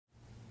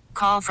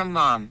Call from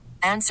mom.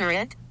 Answer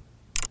it.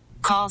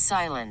 Call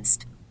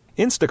silenced.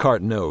 Instacart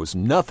knows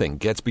nothing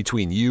gets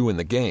between you and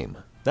the game.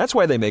 That's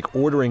why they make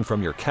ordering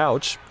from your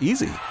couch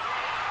easy.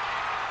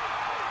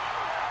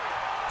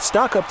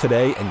 Stock up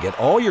today and get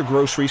all your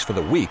groceries for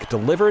the week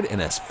delivered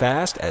in as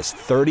fast as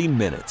 30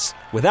 minutes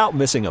without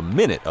missing a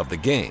minute of the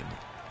game.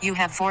 You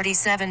have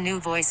 47 new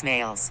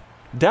voicemails.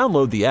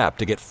 Download the app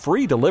to get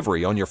free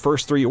delivery on your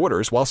first 3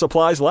 orders while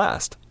supplies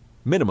last.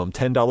 Minimum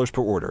 $10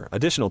 per order.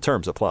 Additional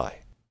terms apply.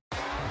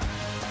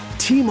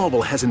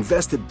 T-Mobile has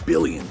invested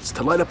billions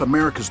to light up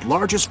America's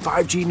largest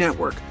 5G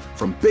network,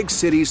 from big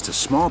cities to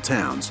small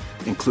towns,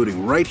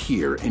 including right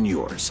here in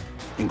yours.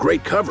 And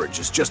great coverage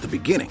is just the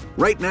beginning.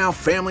 Right now,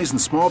 families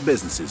and small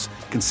businesses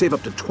can save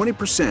up to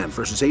 20%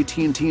 versus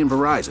AT&T and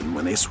Verizon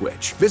when they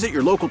switch. Visit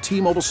your local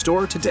T-Mobile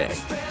store today.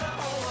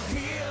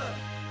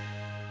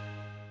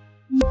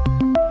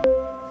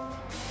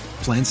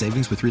 Plan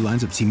savings with 3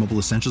 lines of T-Mobile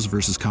Essentials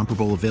versus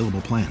comparable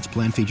available plans.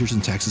 Plan features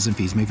and taxes and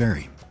fees may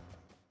vary.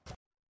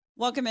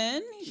 Welcome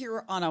in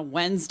here on a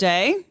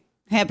Wednesday.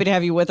 Happy to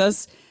have you with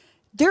us.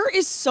 There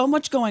is so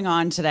much going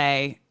on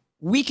today.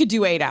 We could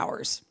do 8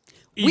 hours.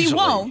 Easily. We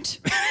won't.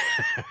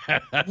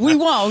 We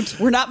won't.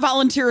 We're not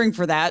volunteering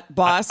for that,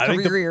 boss. Cover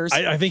your ears.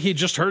 I think he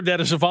just heard that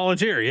as a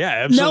volunteer.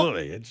 Yeah,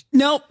 absolutely.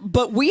 Nope.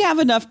 But we have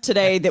enough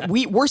today that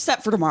we're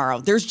set for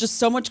tomorrow. There's just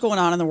so much going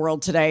on in the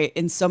world today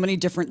in so many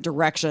different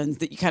directions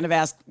that you kind of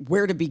ask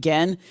where to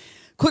begin.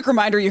 Quick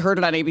reminder, you heard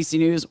it on ABC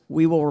News.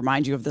 We will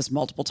remind you of this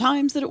multiple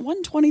times that at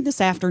 1:20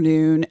 this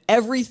afternoon,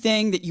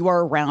 everything that you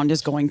are around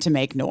is going to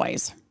make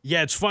noise.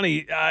 Yeah, it's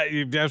funny.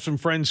 You have some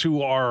friends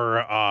who are,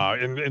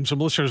 and some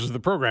listeners of the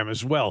program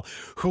as well,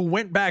 who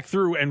went back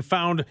through and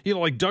found,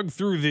 dug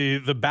through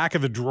the back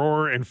of the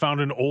drawer and found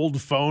an old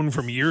phone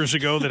from years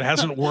ago that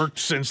hasn't worked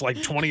since like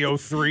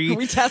 2003. Are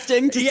we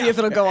testing to see if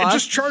it'll go off?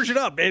 Just charge it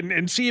up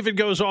and see if it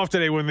goes off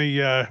today when the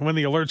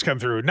alerts come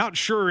through. Not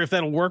sure if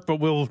that'll work, but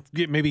we'll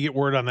maybe get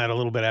word on that a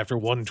little bit after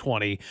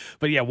 1:20.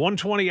 But yeah,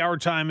 1:20 our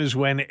time is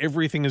when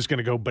everything is going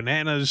to go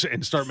bananas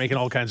and start making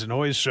all kinds of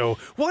noise. So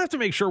we'll have to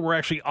make sure we're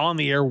actually on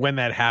the air when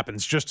that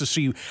happens, just to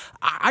see.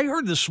 I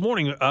heard this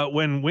morning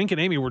when Wink and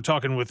Amy were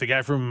talking with the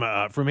guy from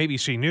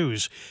ABC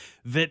News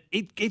that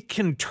it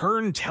can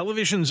turn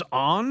televisions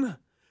on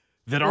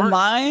that aren't.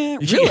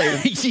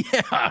 Really?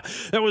 Yeah,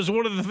 that was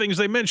one of the things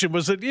they mentioned,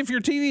 was that if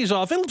your TV's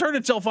off, it'll turn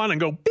itself on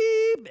and go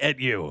beep at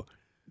you.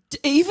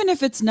 Even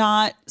if it's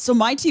not. So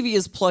my TV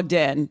is plugged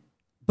in,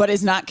 but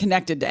is not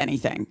connected to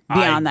anything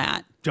beyond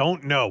that.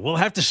 Don't know. We'll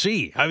have to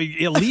see. I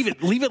mean, leave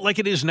it like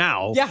it is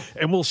now. Yeah.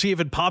 And we'll see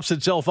if it pops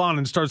itself on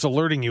and starts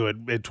alerting you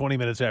at 20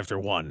 minutes after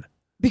 1.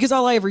 Because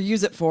all I ever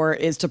use it for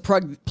is to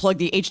plug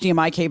the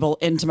HDMI cable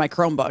into my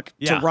Chromebook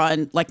to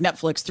run like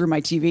Netflix through my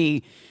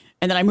TV.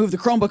 And then I move the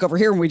Chromebook over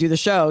here when we do the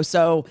show.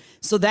 So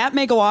that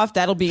may go off.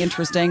 That'll be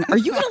interesting. Are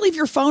you going to leave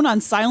your phone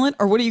on silent,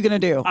 or what are you going to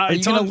do? Are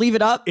you going to leave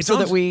it up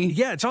that we...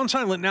 Yeah, it's on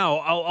silent now.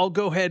 I'll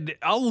go ahead.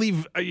 I'll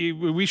leave.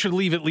 We should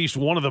leave at least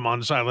one of them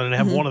on silent and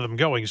have one of them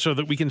going so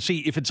that we can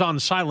see if it's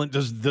on silent,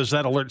 does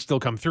that alert still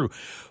come through?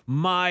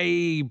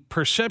 My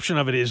perception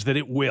of it is that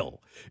it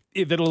will.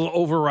 It'll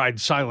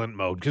override silent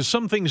mode, because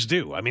some things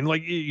do. I mean,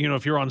 like,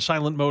 if you're on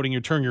silent mode and you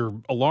turn your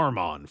alarm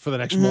on for the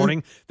next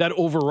morning, that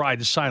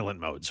overrides silent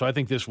mode. So I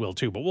think this will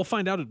too, but we'll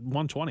find out at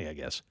 1:20, I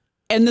guess.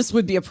 And this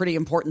would be a pretty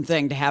important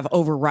thing to have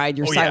override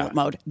your silent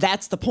mode.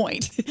 That's the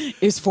point,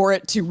 is for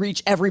it to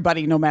reach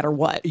everybody no matter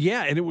what.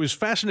 Yeah, and it was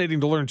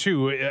fascinating to learn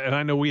too, and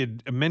I know we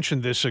had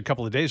mentioned this a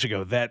couple of days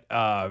ago, that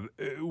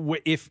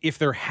if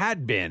there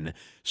had been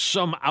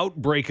some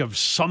outbreak of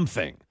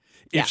something,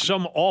 if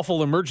some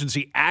awful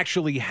emergency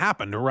actually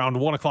happened around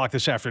 1 o'clock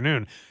this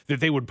afternoon, that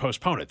they would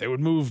postpone it. They would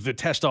move the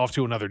test off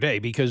to another day,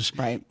 because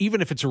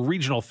even if it's a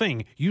regional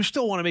thing, you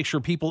still want to make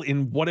sure people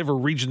in whatever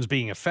region's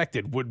being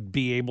affected would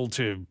be able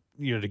to,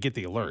 to get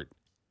the alert.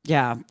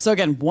 Yeah. So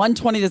again,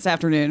 1:20 this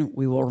afternoon.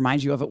 We will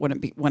remind you of it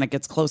when it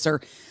gets closer.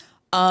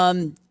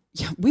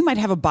 We might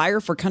have a buyer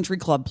for Country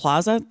Club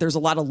Plaza. There's a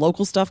lot of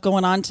local stuff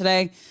going on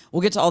today.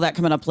 We'll get to all that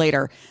coming up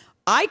later.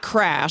 I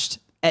crashed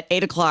at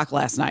 8 o'clock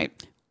last night,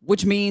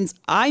 which means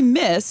I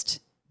missed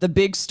the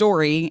big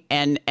story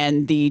and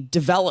the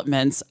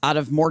developments out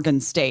of Morgan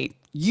State.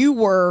 You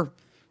were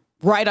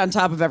right on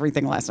top of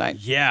everything last night.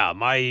 Yeah,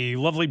 my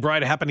lovely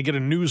bride happened to get a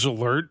news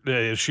alert.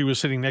 She was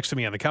sitting next to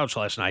me on the couch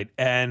last night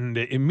and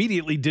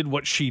immediately did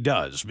what she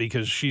does,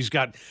 because she's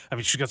got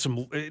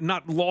some,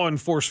 not law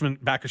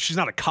enforcement back. She's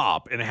not a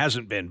cop and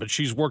hasn't been, but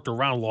she's worked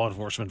around law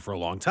enforcement for a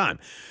long time.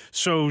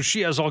 So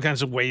she has all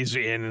kinds of ways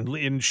in,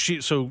 and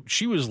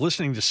she was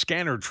listening to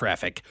scanner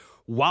traffic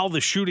while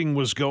the shooting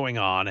was going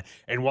on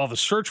and while the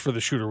search for the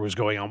shooter was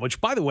going on,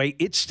 which, by the way,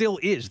 it still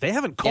is. They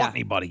haven't caught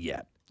anybody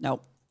yet.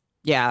 Nope.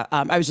 Yeah,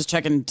 I was just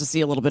checking to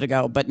see a little bit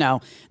ago, but no,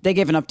 they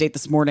gave an update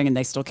this morning and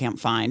they still can't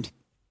find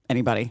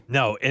anybody.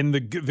 No, and the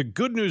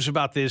good news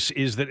about this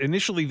is that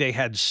initially they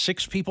had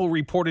 6 people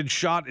reported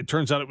shot. It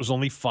turns out it was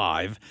only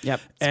 5. Yep.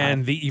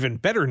 And the even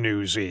better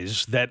news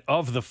is that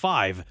of the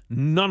 5,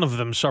 none of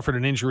them suffered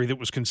an injury that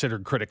was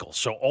considered critical.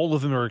 So all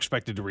of them are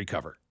expected to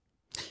recover.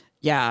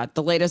 Yeah,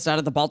 the latest out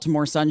of the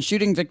Baltimore Sun: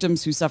 shooting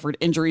victims who suffered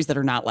injuries that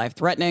are not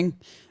life-threatening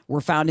were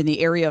found in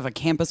the area of a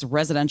campus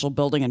residential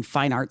building and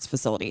fine arts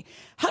facility.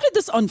 How did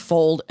this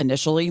unfold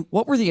initially?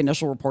 What were the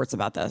initial reports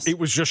about this? It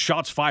was just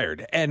shots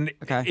fired, and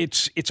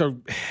it's a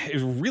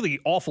really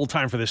awful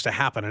time for this to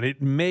happen, and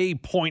it may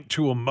point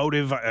to a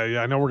motive.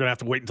 I know we're going to have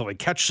to wait until they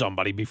catch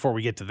somebody before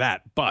we get to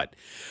that, but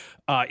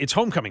it's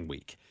homecoming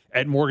week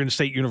at Morgan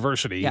State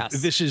University.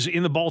 Yes. This is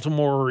in the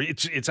Baltimore,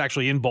 it's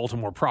actually in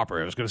Baltimore proper.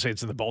 I was going to say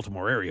it's in the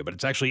Baltimore area, but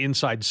it's actually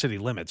inside city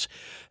limits.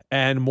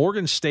 And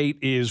Morgan State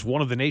is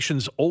one of the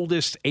nation's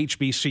oldest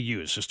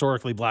HBCUs,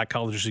 historically black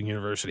colleges and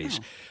universities.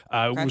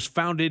 It was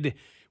founded in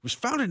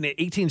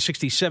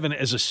 1867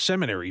 as a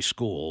seminary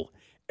school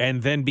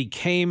and then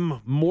became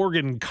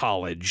Morgan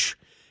College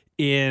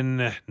in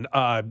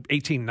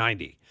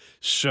 1890.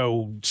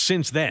 So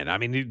since then, I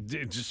mean,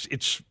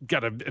 it's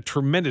got a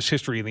tremendous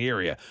history in the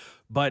area.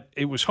 But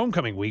it was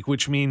homecoming week,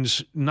 which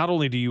means not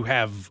only do you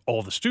have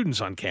all the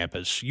students on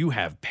campus, you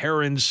have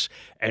parents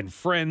and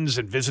friends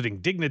and visiting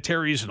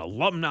dignitaries and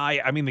alumni.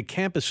 I mean, the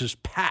campus is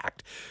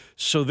packed.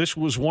 So this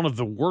was one of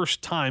the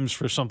worst times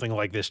for something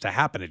like this to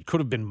happen. It could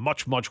have been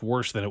much, much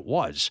worse than it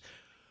was.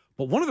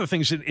 But one of the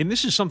things, and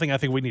this is something I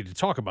think we need to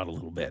talk about a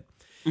little bit,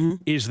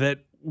 is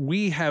that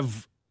we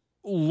have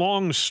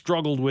long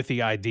struggled with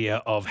the idea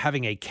of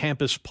having a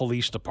campus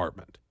police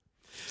department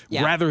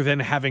rather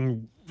than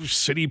having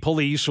city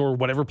police or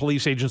whatever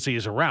police agency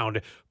is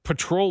around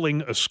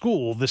patrolling a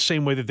school the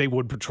same way that they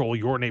would patrol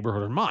your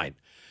neighborhood or mine.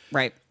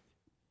 Right.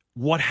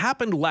 What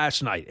happened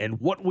last night and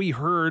what we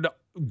heard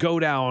go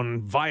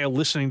down via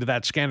listening to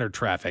that scanner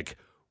traffic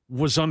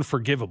was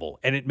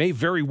unforgivable. And it may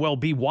very well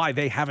be why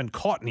they haven't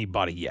caught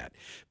anybody yet,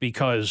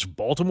 because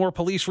Baltimore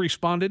police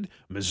responded,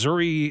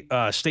 Missouri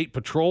State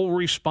Patrol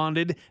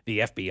responded, the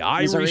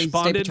FBI Missouri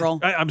responded. State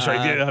Patrol? I'm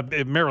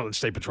sorry, Maryland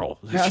State Patrol.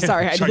 No,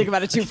 sorry, I had to think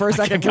about it too for a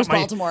second. Where's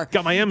Baltimore?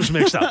 Got my M's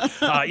mixed up.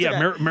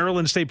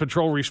 Maryland State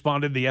Patrol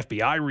responded, the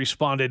FBI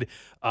responded.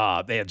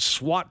 They had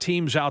SWAT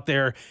teams out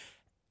there,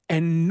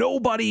 and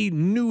nobody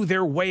knew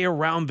their way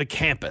around the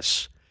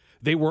campus.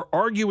 They were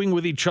arguing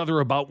with each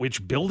other about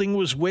which building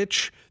was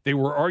which. They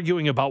were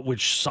arguing about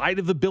which side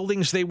of the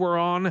buildings they were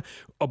on,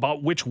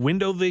 about which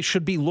window they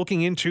should be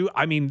looking into.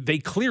 I mean, they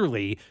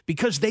clearly,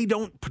 because they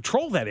don't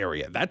patrol that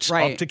area, that's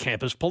up to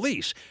campus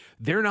police.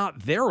 They're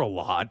not there a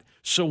lot.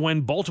 So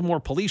when Baltimore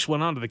police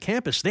went onto the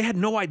campus, they had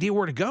no idea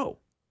where to go.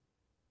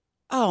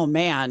 Oh,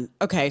 man.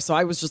 Okay, so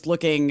I was just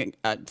looking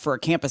for a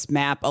campus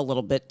map a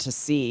little bit to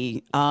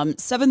see.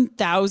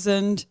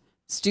 7,000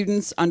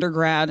 students,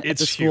 undergrad at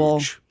the school.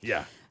 Huge.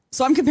 Yeah.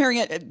 So I'm comparing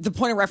it. The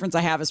point of reference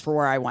I have is for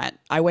where I went.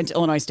 I went to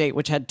Illinois State,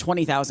 which had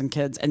 20,000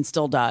 kids and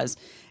still does.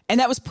 And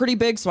that was pretty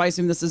big, so I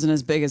assume this isn't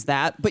as big as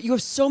that. But you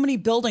have so many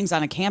buildings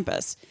on a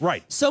campus.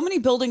 Right. So many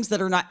buildings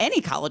that are not any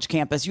college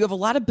campus. You have a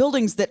lot of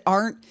buildings that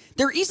aren't,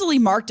 they're easily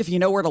marked if you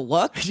know where to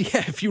look.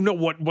 Yeah, if you know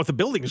what the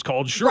building is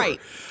called, sure.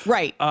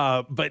 Right.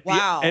 But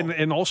wow.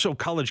 And also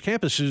college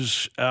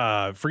campuses,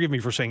 forgive me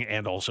for saying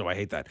and also, I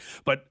hate that.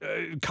 But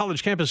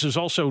college campuses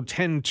also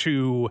tend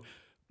to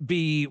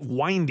be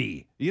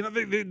windy. You know,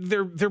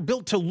 they're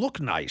built to look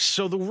nice,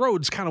 so the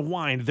roads kind of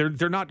wind.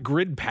 They're not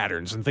grid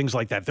patterns and things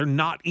like that. They're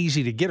not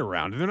easy to get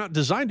around. They're not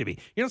designed to be.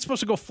 You're not supposed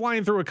to go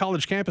flying through a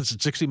college campus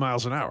at 60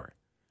 miles an hour.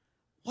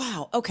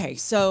 Wow. Okay.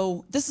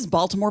 So this is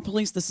Baltimore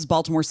police. This is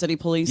Baltimore City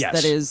Police.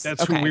 Yes,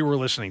 that's who we were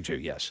listening to.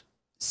 Yes.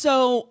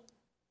 So,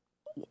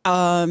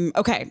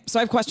 okay. So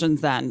I have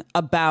questions then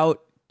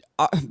about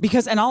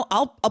because, and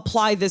I'll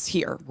apply this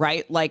here,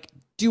 right? Like,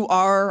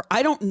 I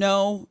don't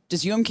know.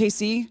 Does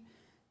UMKC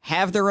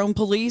have their own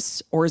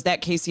police, or is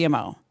that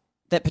KCMO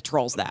that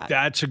patrols that?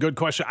 That's a good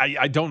question.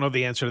 I don't know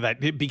the answer to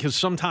that, because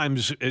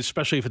sometimes,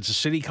 especially if it's a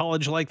city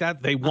college like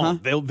that, they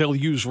won't. They'll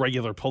use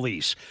regular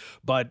police.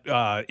 But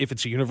if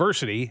it's a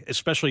university,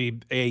 especially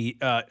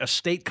a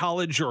state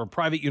college or a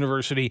private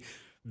university,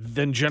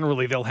 then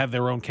generally they'll have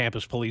their own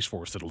campus police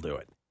force that'll do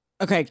it.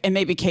 Okay, and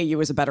maybe KU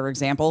is a better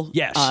example.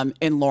 Yes.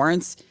 In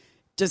Lawrence.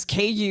 Does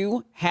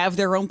KU have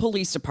their own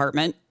police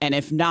department? And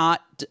if not,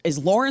 is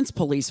Lawrence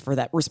police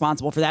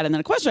responsible for that? And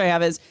then a question I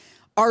have is,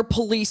 are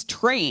police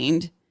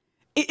trained?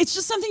 It's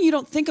just something you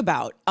don't think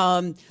about.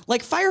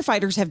 Like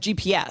firefighters have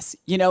GPS,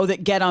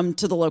 that get them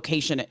to the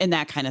location and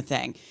that kind of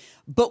thing.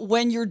 But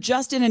when you're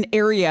just in an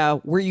area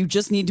where you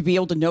just need to be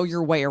able to know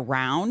your way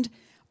around,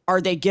 are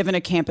they given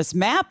a campus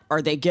map?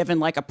 Are they given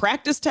like a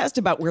practice test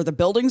about where the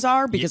buildings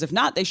are? Because if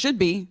not, they should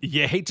be.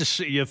 You hate to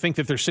see, you think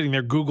that they're sitting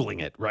there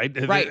Googling it, right?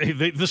 Right.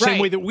 The same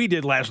way that we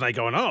did last night,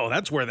 going, oh,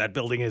 that's where that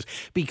building is.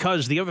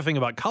 Because the other thing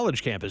about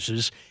college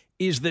campuses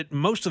is that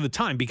most of the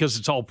time, because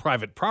it's all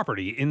private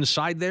property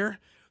inside there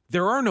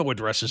are no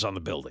addresses on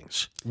the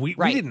buildings. We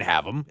didn't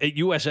have them at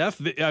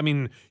USF. I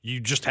mean, you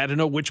just had to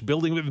know which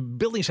building. The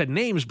buildings had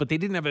names, but they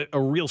didn't have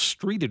a real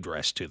street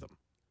address to them.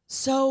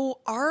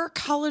 So our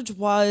college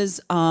was,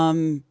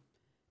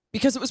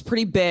 because it was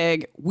pretty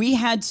big, we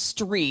had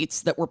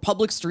streets that were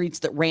public streets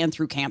that ran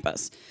through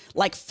campus.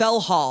 Like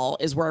Fell Hall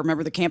is where I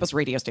remember the campus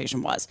radio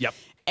station was. Yep.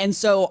 And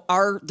so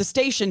the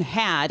station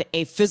had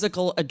a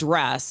physical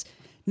address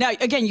Now,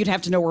 again, you'd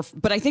have to know where,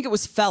 but I think it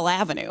was Fell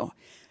Avenue.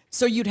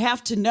 So you'd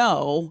have to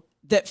know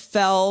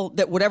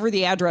that whatever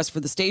the address for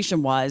the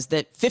station was,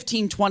 that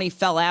 1520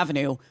 Fell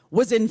Avenue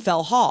was in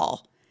Fell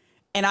Hall.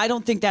 And I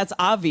don't think that's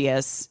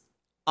obvious.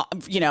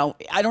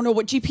 I don't know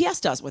what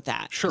GPS does with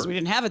that. Sure. Because we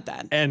didn't have it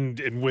then.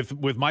 And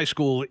with my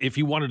school, if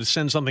you wanted to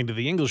send something to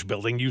the English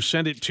building, you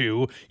send it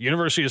to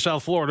University of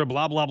South Florida,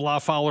 blah, blah, blah,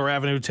 Fowler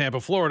Avenue, Tampa,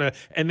 Florida.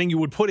 And then you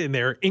would put in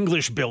there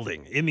English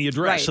building in the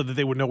address so that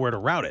they would know where to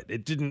route it.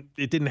 It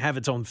didn't have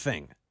its own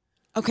thing.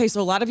 Okay,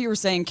 so a lot of you were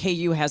saying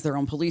KU has their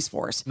own police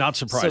force. Not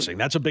surprising.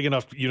 That's a big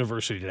enough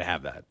university to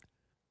have that.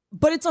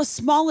 But it's a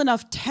small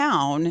enough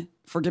town,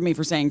 forgive me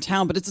for saying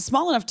town, but it's a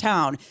small enough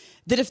town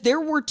that if there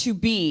were to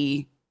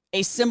be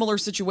a similar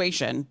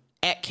situation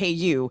at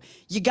KU,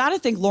 you got to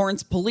think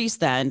Lawrence police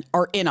then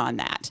are in on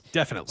that.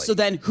 Definitely. So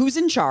then who's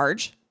in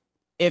charge?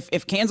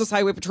 If Kansas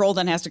Highway Patrol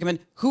then has to come in,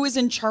 who is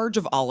in charge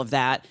of all of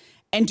that?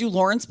 And do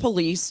Lawrence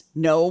police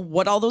know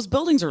what all those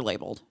buildings are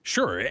labeled?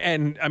 Sure.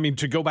 And I mean,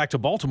 to go back to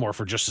Baltimore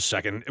for just a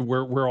second,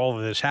 where all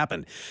of this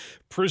happened,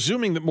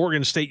 presuming that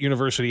Morgan State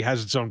University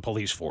has its own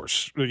police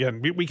force,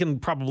 again, we can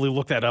probably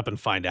look that up and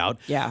find out.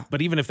 Yeah.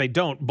 But even if they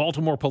don't,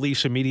 Baltimore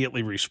police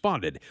immediately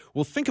responded.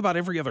 Well, think about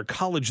every other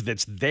college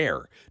that's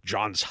there.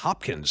 Johns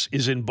Hopkins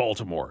is in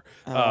Baltimore.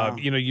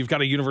 You've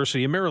got a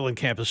University of Maryland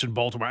campus in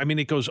Baltimore. I mean,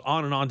 it goes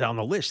on and on down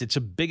the list. It's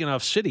a big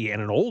enough city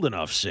and an old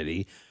enough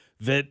city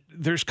that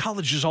there's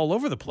colleges all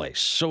over the place.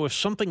 So if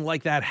something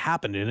like that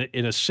happened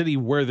in a city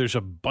where there's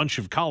a bunch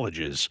of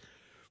colleges,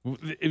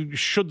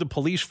 should the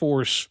police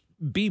force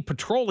be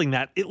patrolling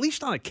that, at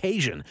least on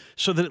occasion,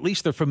 so that at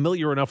least they're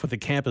familiar enough with the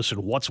campus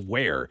and what's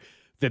where,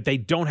 that they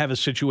don't have a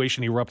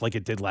situation erupt like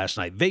it did last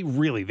night? They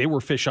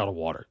were fish out of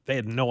water. They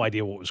had no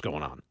idea what was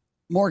going on.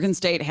 Morgan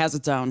State has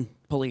its own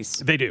police.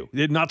 They do.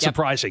 Not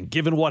surprising.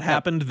 Given what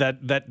happened,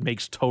 that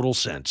makes total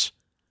sense.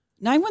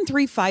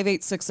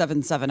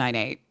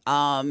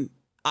 913-586-7798.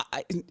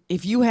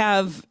 If you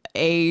have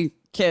a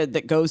kid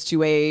that goes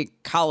to a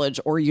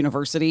college or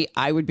university,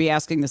 I would be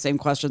asking the same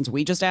questions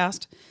we just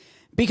asked.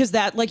 Because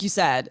that, like you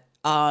said,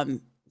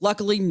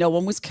 luckily no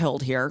one was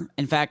killed here.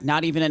 In fact,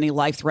 not even any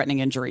life-threatening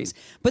injuries.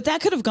 But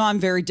that could have gone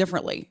very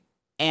differently.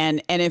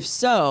 And if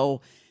so,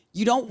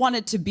 you don't want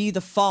it to be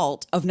the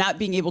fault of not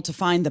being able to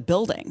find the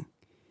building.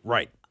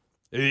 Right.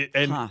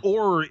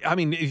 Or, I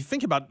mean, if you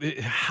think about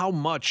how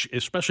much,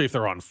 especially if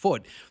they're on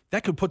foot,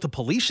 that could put the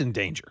police in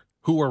danger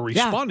who are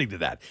responding to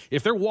that.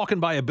 If they're walking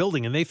by a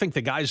building and they think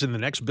the guy's in the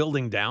next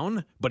building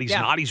down, but he's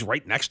not, he's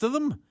right next to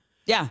them.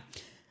 Yeah.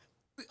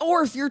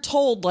 Or if you're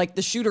told, like,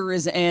 the shooter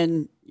is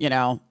in,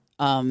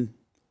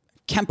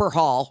 Kemper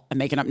Hall, I'm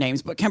making up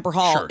names, but Kemper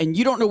Hall, and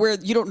you don't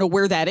know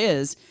where that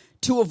is,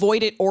 to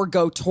avoid it or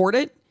go toward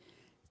it.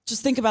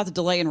 Just think about the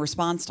delay in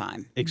response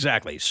time.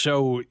 Exactly.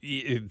 So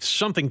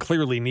something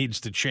clearly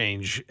needs to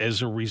change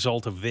as a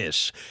result of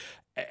this.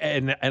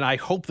 And I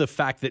hope the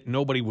fact that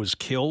nobody was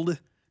killed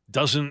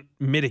doesn't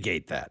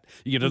mitigate that.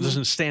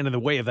 Doesn't stand in the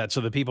way of that so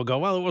that people go,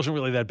 well, it wasn't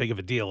really that big of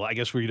a deal. I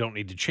guess we don't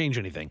need to change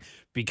anything,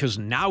 because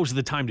now's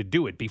the time to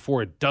do it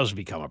before it does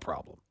become a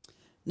problem.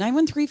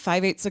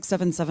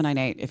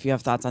 913-586-7798 if you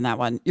have thoughts on that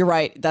one. You're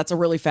right. That's a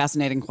really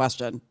fascinating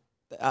question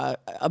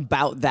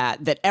about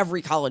that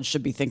every college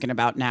should be thinking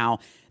about now.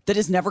 That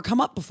has never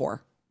come up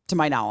before, to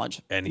my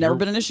knowledge. And never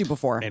been an issue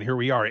before. And here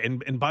we are.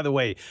 And by the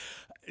way,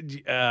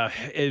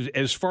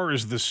 as far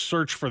as the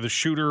search for the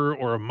shooter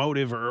or a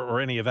motive or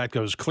any of that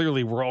goes,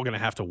 clearly we're all going to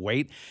have to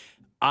wait.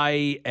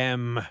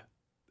 I'm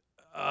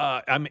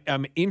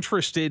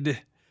interested.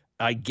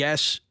 I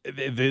guess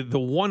the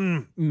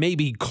one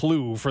maybe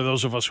clue for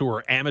those of us who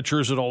are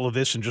amateurs at all of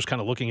this and just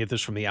kind of looking at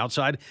this from the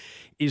outside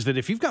is that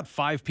if you've got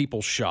 5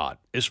 people shot,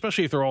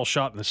 especially if they're all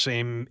shot in the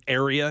same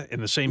area,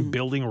 in the same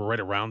building or right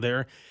around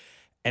there,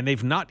 and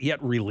they've not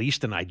yet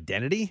released an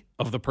identity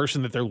of the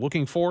person that they're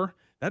looking for,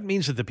 that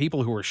means that the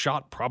people who were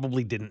shot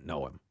probably didn't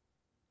know him.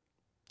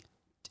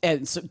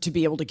 And so to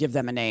be able to give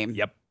them a name.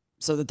 Yep.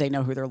 So that they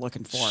know who they're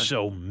looking for.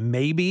 So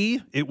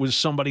maybe it was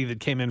somebody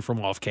that came in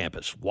from off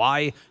campus.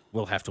 Why?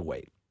 We'll have to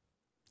wait.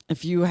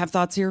 If you have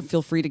thoughts here,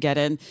 feel free to get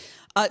in.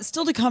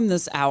 Still to come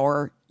this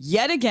hour,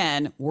 yet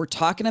again, we're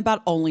talking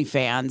about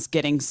OnlyFans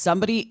getting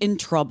somebody in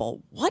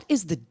trouble. What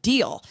is the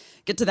deal?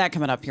 Get to that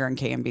coming up here on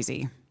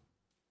KMBZ.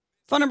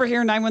 Phone number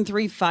here,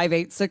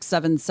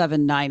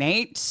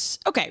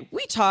 913-586-7798. Okay,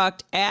 we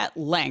talked at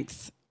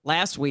length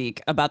last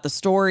week about the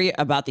story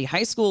about the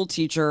high school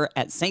teacher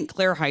at St.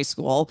 Clair High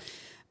School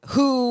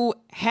who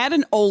had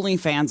an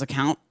OnlyFans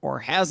account or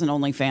has an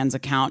OnlyFans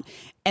account.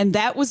 And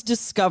that was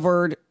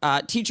discovered,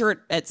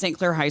 teacher at St.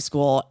 Clair High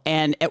School.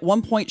 And at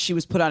one point she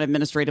was put on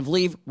administrative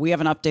leave. We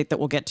have an update that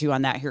we'll get to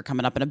on that here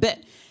coming up in a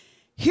bit.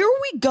 Here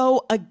we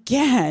go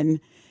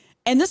again.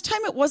 And this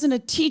time it wasn't a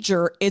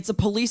teacher, it's a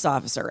police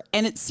officer.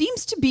 And it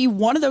seems to be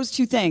one of those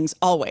two things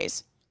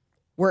always,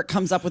 where it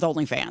comes up with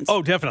OnlyFans.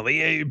 Oh,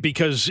 definitely.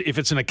 Because if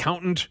it's an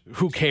accountant,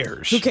 who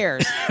cares? Who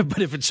cares?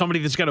 But if it's somebody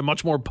that's got a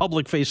much more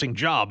public-facing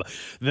job,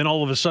 then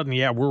all of a sudden,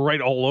 yeah, we're right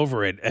all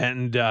over it.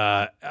 And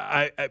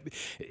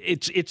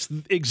it's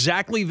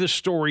exactly the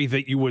story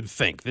that you would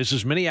think. This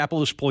is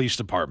Minneapolis Police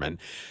Department,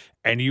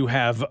 and you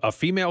have a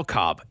female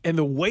cop, and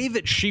the way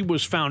that she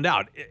was found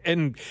out.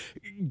 And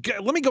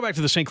let me go back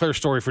to the St. Clair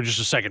story for just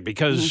a second,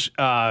 because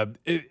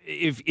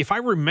if I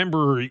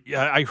remember,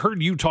 I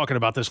heard you talking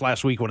about this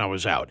last week when I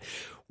was out.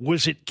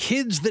 Was it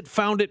kids that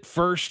found it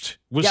first?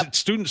 Was it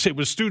students? It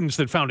was students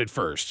that found it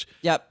first.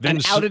 Yep, then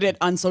and outed it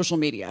on social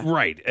media.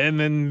 Right, and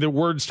then the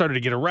word started to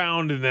get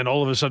around, and then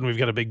all of a sudden we've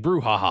got a big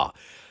brouhaha.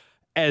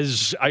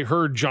 As I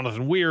heard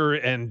Jonathan Weir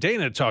and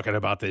Dana talking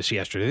about this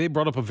yesterday, they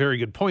brought up a very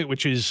good point,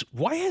 which is,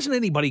 why hasn't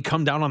anybody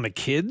come down on the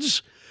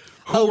kids?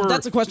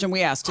 That's a question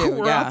we asked, too.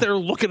 Who were out there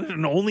looking at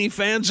an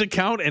OnlyFans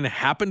account and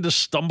happened to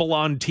stumble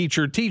on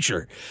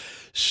teacher.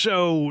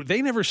 So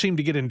they never seem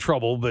to get in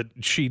trouble, but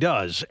she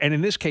does. And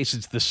in this case,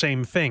 it's the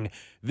same thing.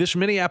 This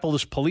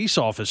Minneapolis police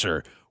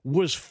officer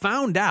was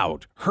found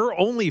out. Her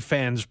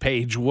OnlyFans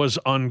page was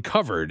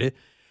uncovered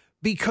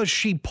because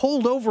she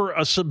pulled over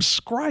a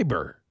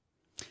subscriber.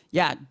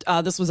 Yeah,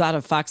 this was out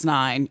of Fox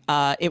 9.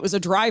 It was a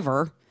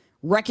driver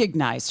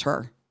recognized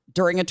her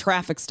during a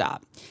traffic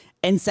stop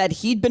and said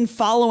he'd been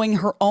following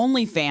her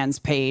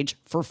OnlyFans page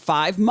for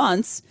 5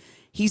 months.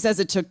 He says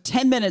it took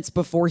 10 minutes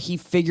before he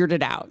figured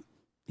it out.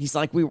 He's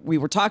like, we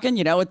were talking,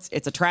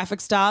 it's a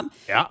traffic stop.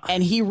 Yeah.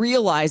 And he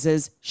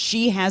realizes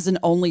she has an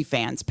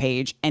OnlyFans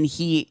page and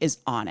he is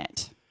on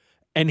it.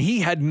 And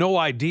he had no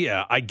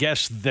idea, I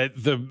guess, that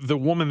the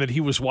woman that he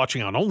was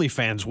watching on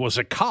OnlyFans was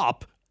a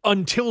cop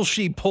until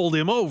she pulled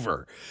him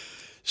over.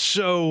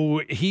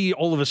 So he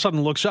all of a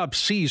sudden looks up,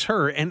 sees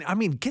her, and I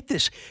mean, get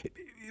this.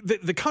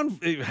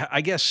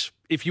 I guess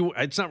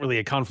it's not really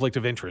a conflict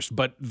of interest,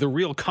 but the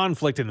real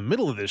conflict in the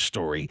middle of this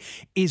story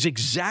is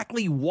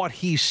exactly what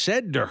he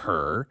said to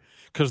her,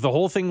 because the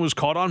whole thing was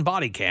caught on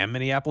body cam.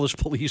 Minneapolis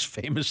police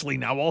famously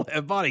now all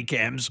have body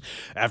cams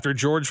after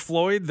George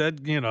Floyd.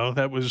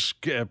 That was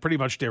pretty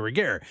much de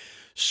rigueur.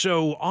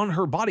 So on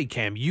her body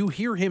cam, you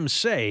hear him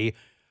say,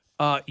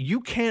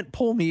 you can't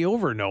pull me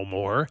over no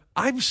more.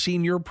 I've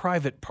seen your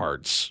private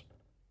parts.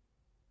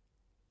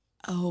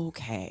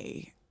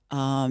 Okay.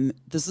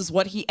 This is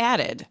what he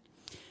added.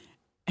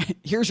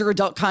 Here's your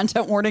adult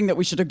content warning that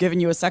we should have given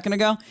you a second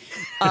ago.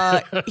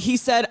 He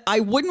said,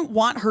 I wouldn't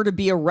want her to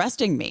be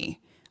arresting me.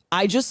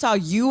 I just saw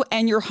you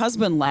and your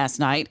husband last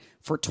night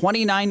for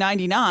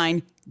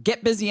 $29.99.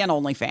 Get busy on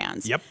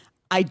OnlyFans. Yep.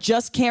 I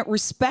just can't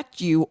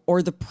respect you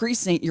or the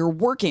precinct you're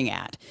working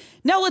at.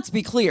 Now, let's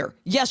be clear.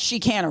 Yes, she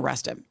can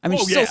arrest him. I mean,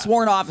 she's still a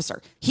sworn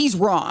officer. He's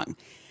wrong.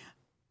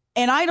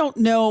 And I don't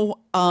know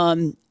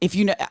if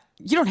you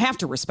don't have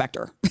to respect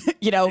her.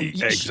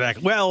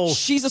 Exactly. Well,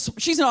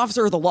 she's an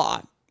officer of the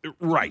law.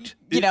 Right.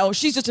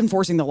 She's just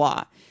enforcing the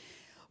law.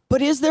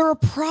 But is there a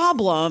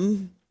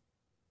problem?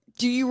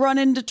 Do you run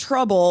into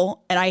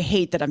trouble? And I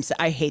hate this.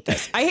 I hate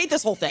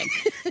this whole thing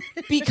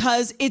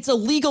because it's a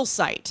legal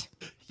site.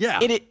 Yeah.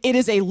 It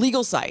is a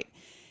legal site.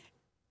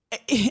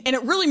 And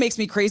it really makes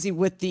me crazy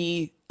with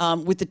the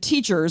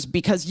teachers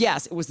because,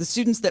 yes, it was the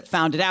students that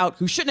found it out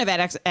who shouldn't have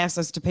had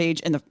access to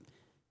page. And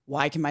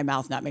why can my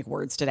mouth not make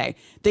words today?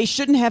 They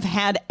shouldn't have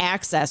had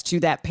access to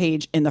that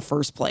page in the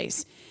first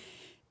place.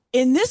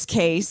 In this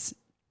case,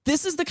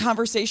 this is the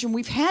conversation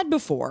we've had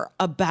before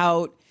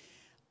about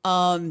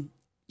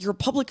you're a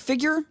public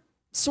figure,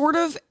 sort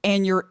of,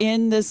 and you're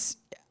in this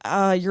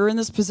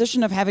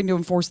position of having to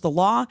enforce the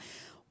law.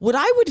 What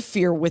I would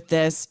fear with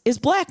this is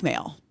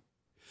blackmail.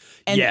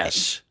 And,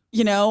 yes.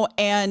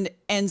 And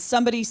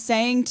somebody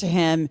saying to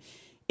him,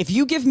 if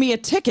you give me a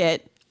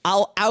ticket,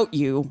 I'll out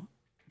you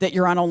that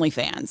you're on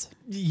OnlyFans.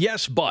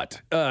 Yes,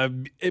 but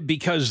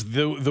because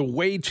the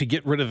way to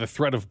get rid of the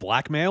threat of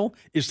blackmail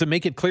is to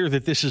make it clear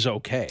that this is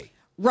okay.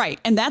 Right.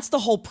 And that's the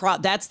whole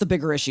that's the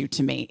bigger issue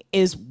to me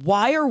is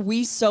why are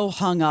we so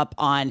hung up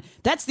on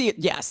that's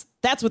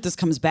what this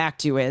comes back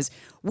to is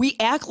we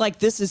act like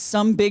this is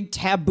some big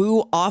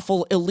taboo,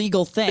 awful,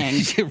 illegal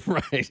thing.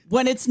 Right.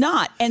 When it's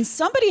not. And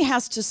somebody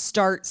has to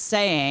start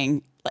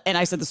saying, and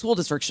I said the school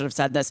district should have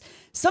said this,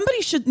 somebody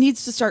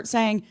needs to start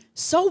saying,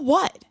 so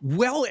what?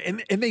 Well,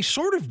 and they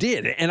sort of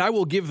did. And I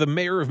will give the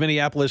mayor of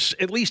Minneapolis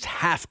at least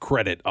half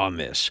credit on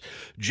this.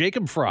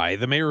 Jacob Fry,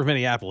 the mayor of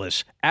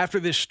Minneapolis, after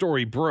this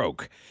story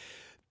broke,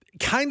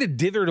 kind of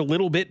dithered a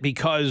little bit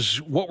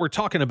because what we're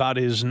talking about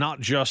is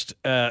not just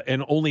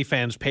an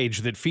OnlyFans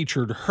page that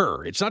featured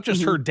her. It's not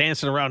just her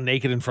dancing around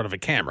naked in front of a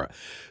camera.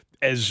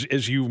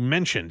 As you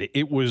mentioned,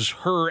 it was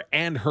her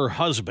and her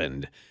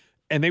husband,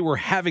 and they were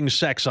having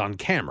sex on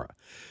camera.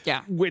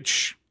 Yeah.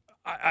 Which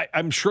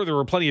I'm sure there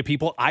were plenty of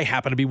people, I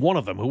happen to be one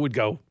of them, who would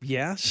go,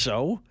 yeah,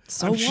 so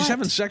she's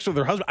having sex with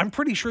her husband. I'm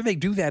pretty sure they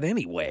do that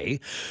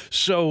anyway.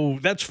 So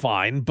that's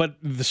fine. But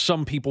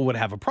some people would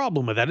have a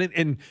problem with that.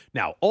 And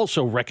now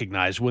also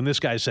recognize when this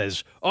guy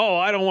says, oh,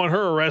 I don't want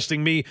her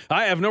arresting me.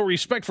 I have no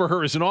respect for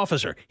her as an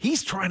officer.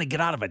 He's trying to get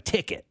out of a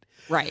ticket.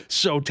 Right.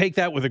 So take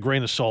that with a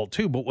grain of salt,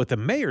 too. But what the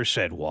mayor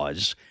said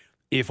was,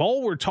 if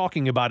all we're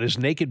talking about is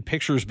naked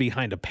pictures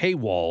behind a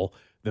paywall,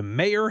 the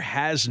mayor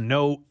has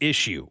no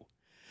issue.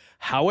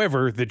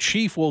 However, the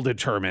chief will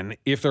determine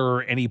if there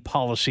are any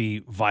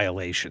policy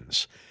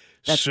violations.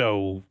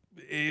 So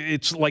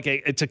it's like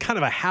it's a kind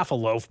of a half a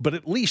loaf, but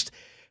at least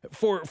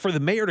for the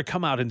mayor to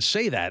come out and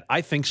say that,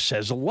 I think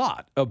says a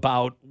lot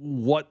about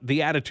what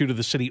the attitude of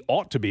the city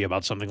ought to be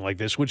about something like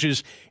this, which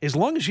is, as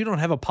long as you don't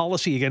have a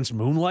policy against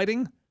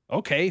moonlighting,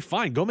 okay,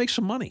 fine, go make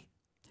some money.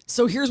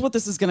 So here's what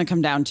this is going to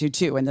come down to,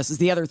 too, and this is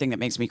the other thing that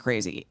makes me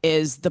crazy,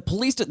 is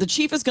the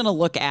chief is going to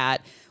look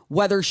at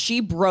whether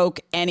she broke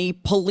any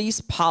police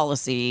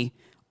policy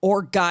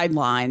or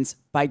guidelines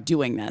by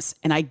doing this.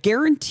 And I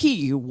guarantee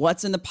you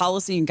what's in the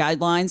policy and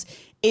guidelines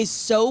is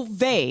so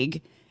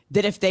vague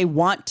that if they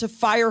want to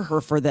fire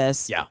her for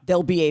this,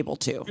 they'll be able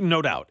to.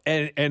 No doubt.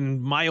 And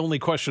my only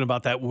question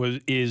about that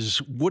is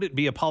would it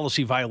be a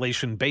policy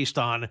violation based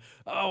on,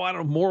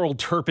 moral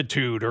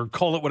turpitude, or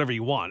call it whatever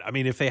you want? I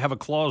mean, if they have a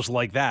clause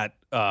like that,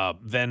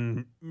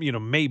 then,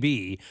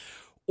 maybe.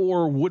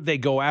 Or would they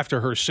go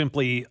after her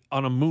simply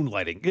on a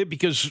moonlighting?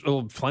 Because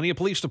plenty of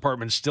police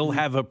departments still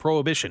have a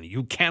prohibition.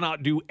 You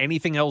cannot do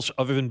anything else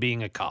other than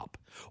being a cop.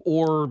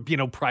 Or,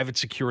 private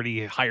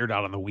security hired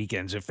out on the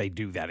weekends if they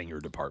do that in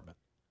your department.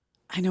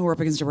 I know we're up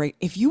against a break.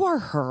 If you are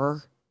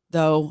her,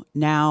 though,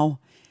 now,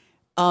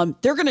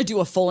 they're going to do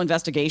a full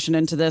investigation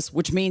into this,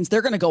 which means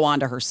they're going to go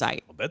onto her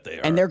site. I bet they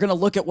are. And they're going to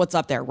look at what's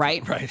up there,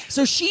 right? Right.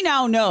 So she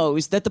now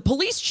knows that the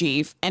police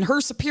chief and her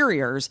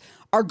superiors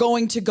are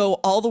going to go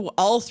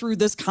all through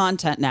this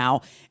content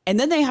now, and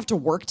then they have to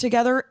work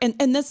together.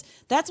 And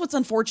that's what's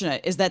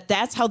unfortunate, is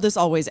that's how this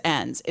always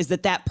ends, is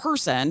that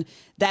person,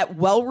 that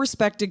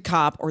well-respected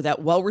cop or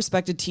that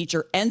well-respected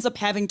teacher, ends up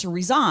having to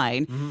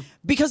resign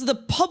because of the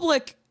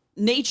public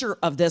nature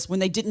of this when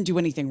they didn't do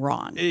anything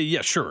wrong.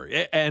 Yeah, sure.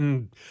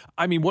 And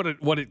I mean,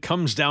 what it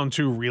comes down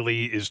to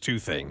really is two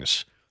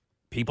things.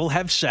 People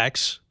have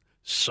sex.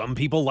 Some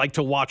people like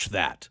to watch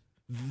that.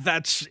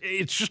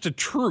 It's just a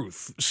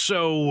truth.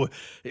 So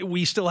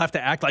we still have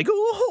to act like,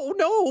 oh,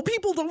 no,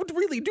 people don't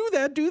really do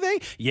that, do they?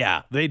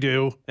 Yeah, they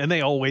do. And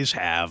they always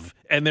have.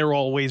 And they're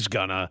always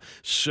gonna.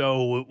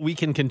 So we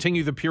can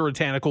continue the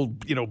puritanical,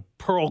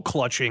 pearl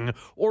clutching,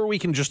 or we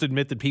can just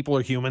admit that people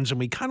are humans and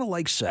we kind of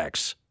like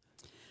sex.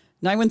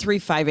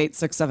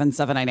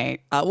 913-586-7798.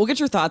 We'll get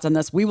your thoughts on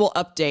this. We will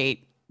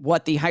update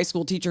what the high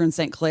school teacher in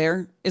St.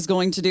 Clair is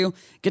going to do.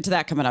 Get to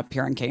that coming up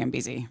here on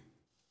KMBZ.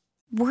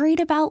 Worried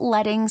about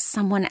letting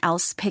someone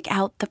else pick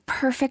out the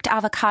perfect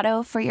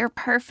avocado for your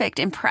perfect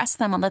impress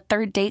them on the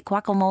third date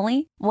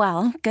guacamole?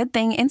 Well, good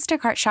thing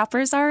Instacart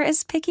shoppers are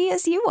as picky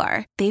as you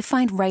are. They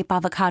find ripe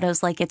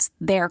avocados like it's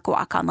their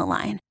guac on the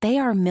line. They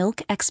are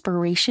milk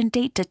expiration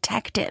date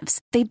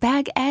detectives. They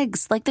bag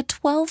eggs like the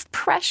 12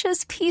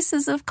 precious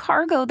pieces of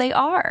cargo they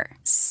are.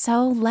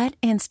 So let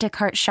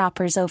Instacart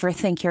shoppers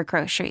overthink your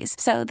groceries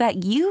so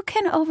that you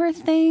can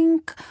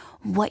overthink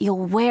what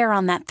you'll wear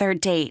on that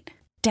third date.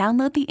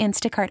 Download the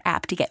Instacart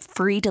app to get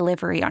free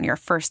delivery on your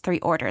first 3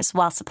 orders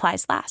while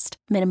supplies last.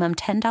 Minimum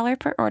 $10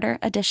 per order.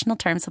 Additional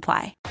terms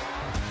apply.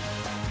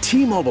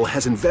 T-Mobile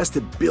has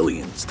invested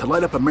billions to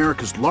light up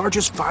America's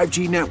largest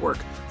 5G network,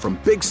 from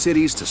big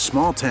cities to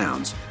small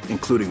towns,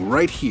 including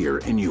right here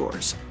in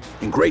yours.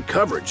 And great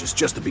coverage is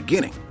just the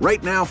beginning.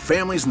 Right now,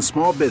 families and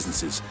small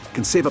businesses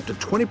can save up to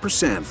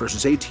 20%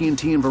 versus AT&T and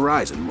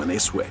Verizon when they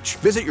switch.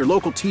 Visit your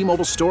local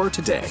T-Mobile store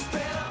today.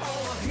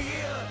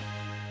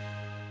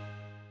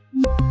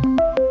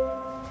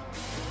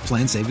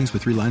 Plan savings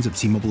with 3 lines of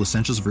T-Mobile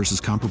Essentials versus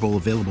comparable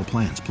available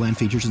plans. Plan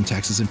features and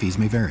taxes and fees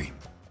may vary.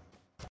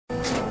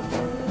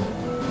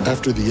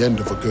 After the end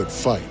of a good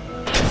fight,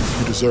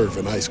 you deserve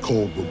an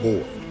ice-cold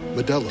reward.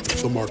 Modelo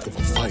is the mark of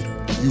a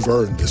fighter. You've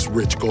earned this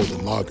rich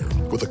golden lager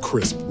with a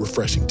crisp,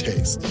 refreshing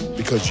taste.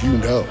 Because you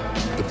know,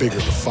 the bigger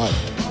the fight,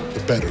 the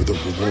better the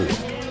reward.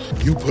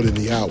 You put in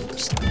the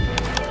hours,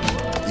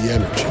 the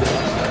energy,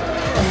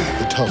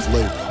 the tough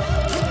labor.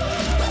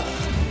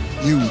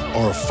 You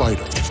are a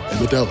fighter,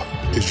 and Modelo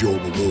is your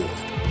reward.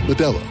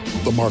 Modelo,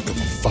 the mark of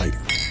a fighter.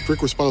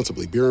 Drink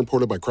responsibly. Beer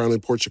imported by Crown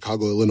Imports,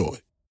 Chicago,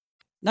 Illinois.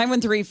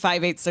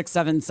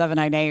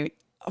 913-586-7798.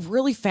 A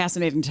really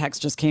fascinating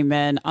text just came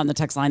in on the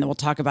text line that we'll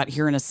talk about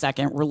here in a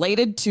second,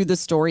 related to the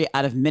story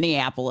out of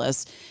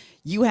Minneapolis.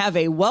 You have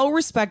a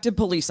well-respected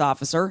police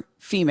officer,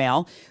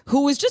 female,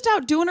 who was just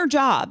out doing her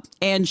job,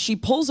 and she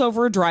pulls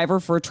over a driver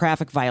for a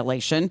traffic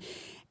violation.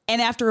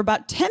 And after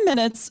about 10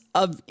 minutes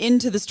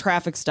into this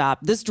traffic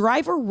stop, this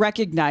driver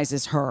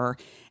recognizes her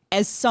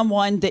as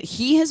someone that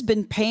he has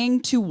been paying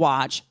to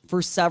watch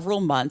for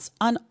several months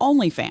on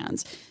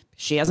OnlyFans.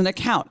 She has an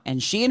account, and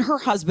she and her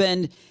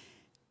husband,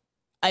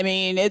 I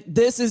mean,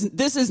 this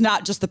is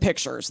not just the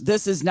pictures.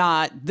 This is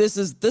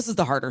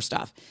the harder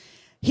stuff.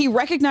 He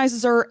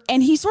recognizes her,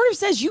 and he sort of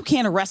says, "You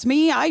can't arrest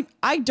me. I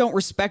don't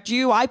respect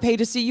you. I pay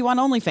to see you on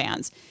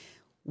OnlyFans."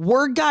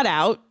 Word got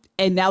out,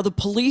 and now the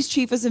police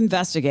chief is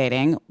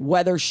investigating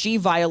whether she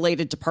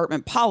violated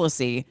department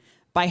policy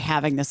by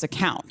having this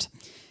account.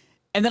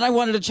 And then I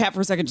wanted to chat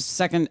for just a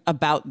second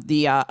about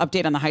the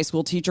update on the high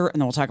school teacher,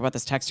 and then we'll talk about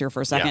this text here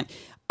for a second.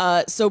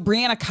 Yeah. So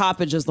Brianna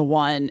Coppage is the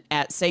one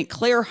at St.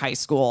 Clair High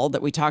School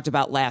that we talked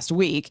about last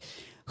week,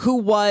 who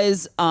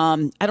was,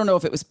 I don't know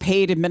if it was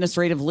paid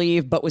administrative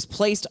leave, but was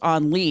placed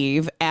on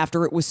leave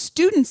after it was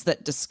students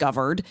that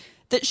discovered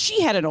that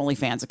she had an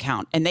OnlyFans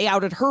account, and they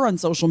outed her on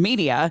social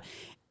media,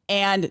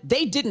 and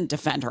they didn't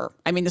defend her.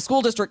 I mean, the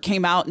school district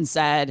came out and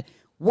said,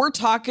 we're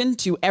talking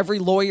to every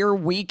lawyer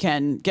we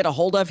can get a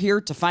hold of here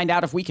to find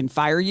out if we can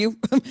fire you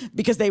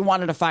because they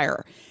wanted to fire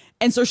her.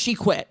 And so she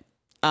quit.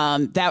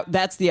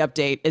 That's the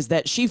update, is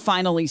that she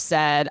finally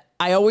said,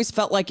 I always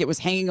felt like it was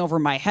hanging over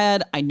my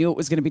head. I knew it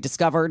was going to be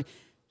discovered.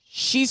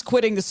 She's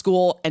quitting the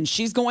school and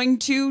she's going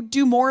to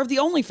do more of the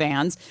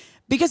OnlyFans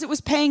because it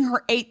was paying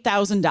her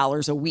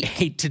 $8,000 a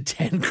week. 8 to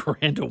 10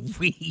 grand a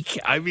week.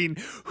 I mean,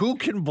 who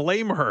can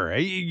blame her?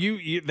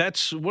 You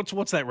that's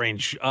what's that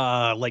range?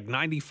 Like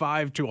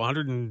 $95,000 to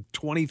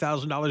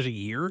 $120,000 a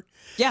year.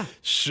 Yeah.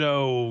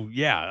 So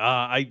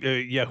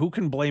who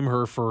can blame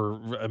her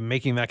for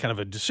making that kind of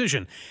a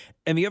decision?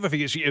 And the other thing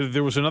is,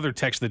 there was another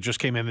text that just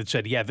came in that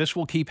said, yeah, this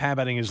will keep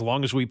happening as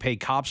long as we pay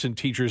cops and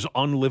teachers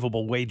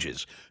unlivable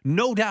wages.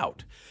 No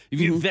doubt.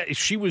 That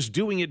she was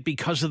doing it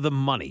because of the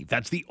money.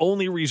 That's the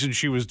only reason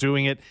she was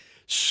doing it.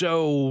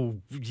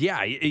 So,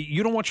 yeah,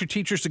 you don't want your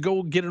teachers to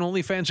go get an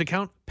OnlyFans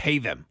account? Pay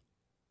them.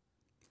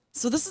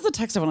 So this is the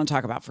text I want to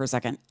talk about for a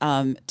second.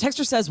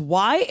 Texter says,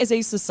 why as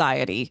a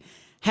society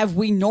have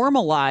we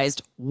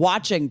normalized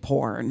watching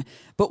porn,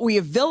 but we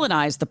have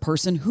villainized the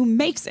person who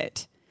makes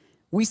it?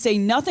 We say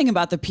nothing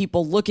about the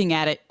people looking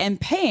at it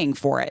and paying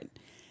for it.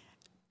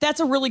 That's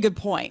a really good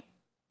point.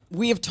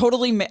 We have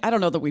totally, I don't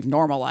know that we've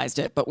normalized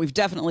it, but we've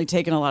definitely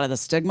taken a lot of the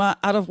stigma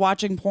out of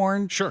watching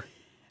porn. Sure.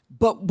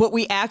 But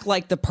we act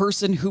like the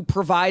person who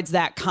provides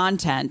that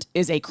content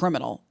is a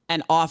criminal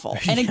and awful.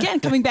 And again,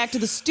 coming back to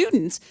the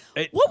students,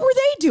 what were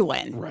they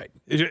doing? Right.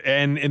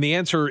 And the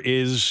answer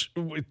is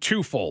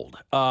twofold.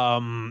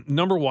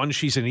 Number one,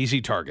 she's an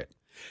easy target.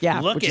 Yeah,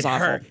 look at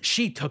her. Awful.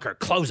 She took her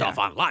clothes off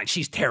online.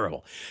 She's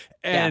terrible.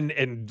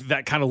 And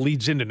that kind of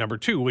leads into number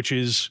two, which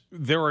is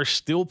there are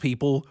still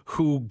people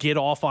who get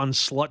off on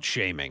slut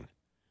shaming.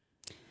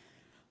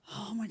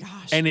 Oh my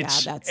gosh. And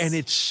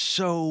it's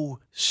so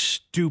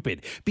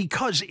stupid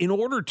because in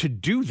order to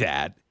do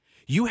that,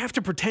 you have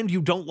to pretend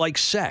you don't like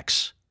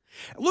sex.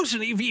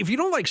 Listen, if you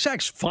don't like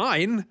sex,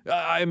 fine.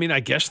 I mean,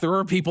 I guess there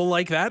are people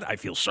like that. I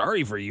feel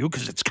sorry for you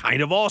because it's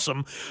kind of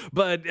awesome.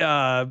 But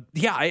I'm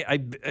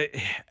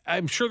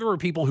sure there are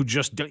people who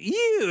just don't.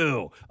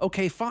 Ew.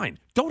 Okay, fine.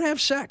 Don't have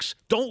sex.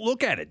 Don't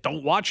look at it.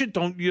 Don't watch it.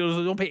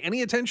 Don't pay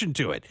any attention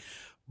to it.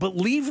 But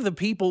leave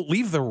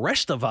the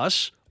rest of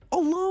us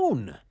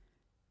alone.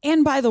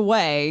 And by the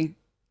way,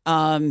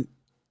 men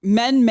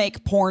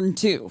make porn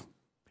too.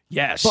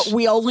 Yes. But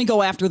we only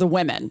go after the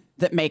women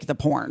that make the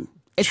porn.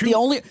 It's the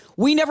only,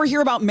 we never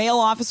hear about male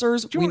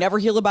officers. We never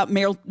hear about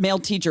male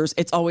teachers.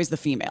 It's always the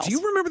females. Do you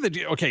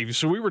remember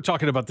so we were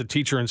talking about the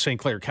teacher in St.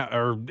 Clair County,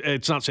 or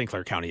it's not St.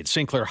 Clair County, it's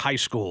St. Clair High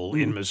School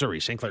in Missouri.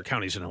 St. Clair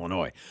County's in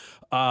Illinois.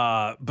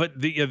 But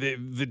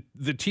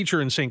the teacher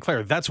in St.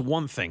 Clair, that's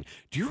one thing.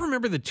 Do you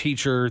remember the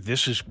teacher,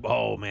 this is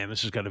going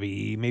to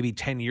be maybe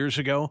 10 years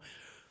ago,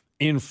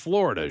 in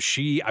Florida?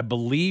 She, I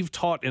believe,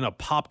 taught in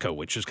Apopka,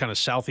 which is kind of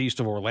southeast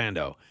of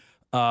Orlando.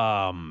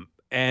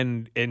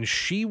 And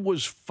she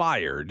was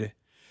fired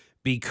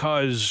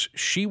because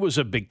she was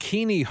a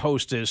bikini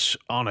hostess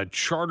on a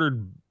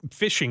chartered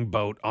fishing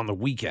boat on the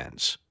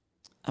weekends.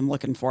 I'm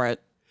looking for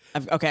it.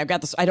 I've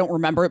got this. I don't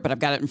remember it, but I've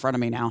got it in front of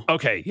me now.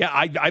 Okay, yeah,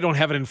 I don't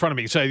have it in front of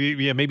me. So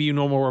yeah, maybe you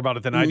know more about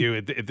it than I do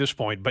at this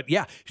point. But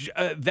yeah,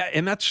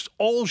 that's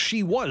all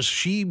she was.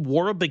 She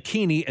wore a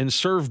bikini and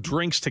served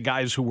drinks to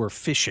guys who were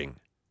fishing.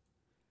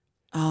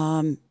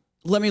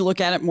 Let me look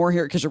at it more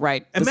here because you're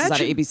right. This is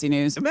out of ABC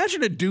News.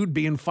 Imagine a dude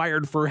being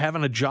fired for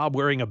having a job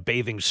wearing a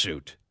bathing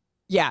suit.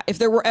 Yeah, if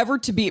there were ever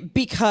to be,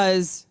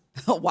 because,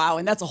 wow,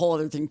 and that's a whole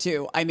other thing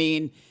too. I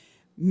mean,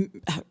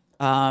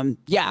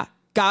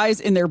 guys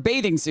in their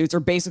bathing suits are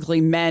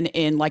basically men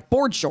in like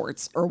board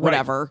shorts or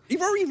whatever.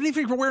 Right. Or even if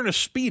you're wearing a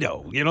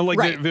Speedo,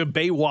 like the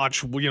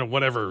Baywatch,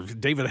 whatever,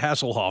 David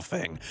Hasselhoff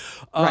thing.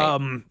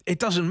 It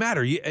doesn't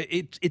matter.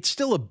 It's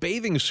still a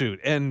bathing suit.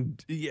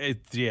 And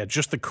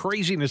just the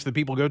craziness that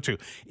people go to.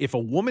 If a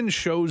woman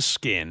shows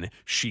skin,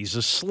 she's a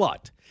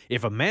slut.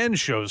 If a man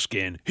shows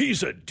skin,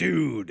 he's a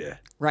dude.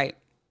 Right.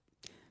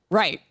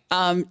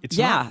 It's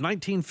not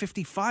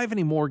 1955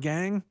 anymore,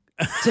 gang.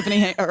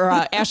 Tiffany or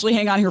Ashley,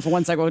 hang on here for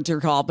 1 second. We'll get to your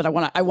call, but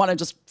I want to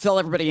just fill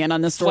everybody in on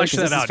this story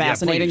because this is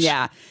fascinating.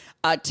 Yeah.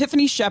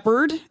 Tiffany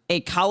Shepard,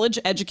 a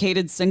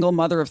college-educated single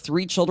mother of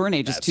 3 children,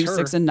 ages 2,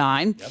 6, and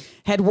 9,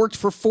 had worked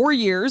for 4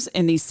 years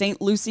in the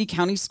St. Lucie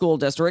County School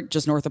District,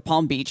 just north of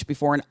Palm Beach,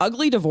 before an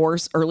ugly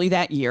divorce early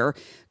that year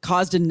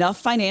caused enough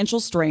financial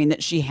strain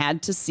that she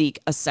had to seek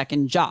a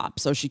second job.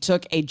 So she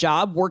took a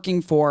job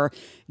working for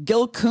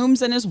Gil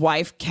Coombs and his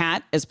wife,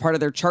 Kat, as part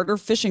of their charter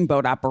fishing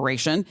boat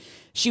operation.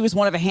 She was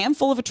one of a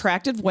handful of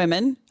attractive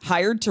women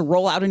hired to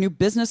roll out a new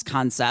business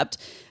concept,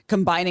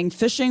 combining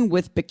fishing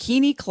with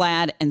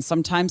bikini-clad and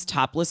sometimes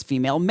topless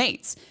female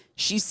mates.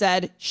 She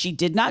said she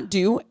did not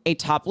do a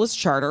topless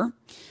charter.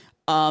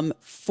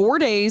 4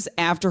 days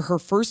after her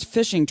first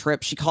fishing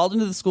trip, she called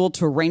into the school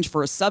to arrange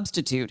for a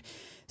substitute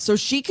so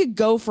she could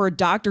go for a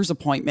doctor's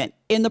appointment.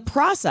 In the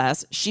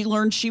process, she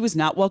learned she was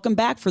not welcome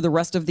back for the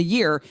rest of the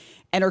year,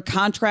 and her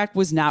contract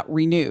was not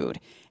renewed.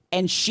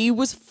 And she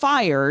was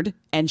fired,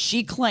 and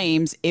she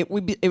claims it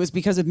was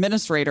because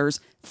administrators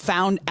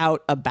found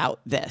out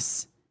about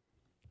this.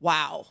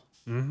 Wow.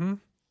 Mm-hmm.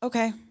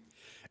 Okay.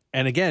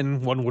 And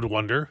again, one would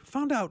wonder,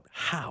 found out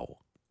how?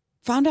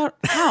 Found out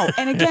how?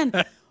 And again,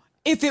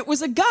 if it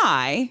was a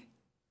guy,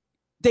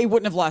 they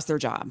wouldn't have lost their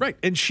job. Right.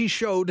 And she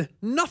showed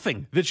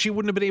nothing that she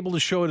wouldn't have been able to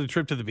show at a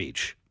trip to the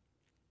beach.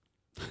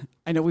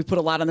 I know we put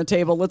a lot on the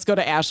table. Let's go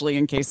to Ashley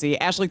and KC.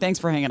 Ashley, thanks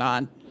for hanging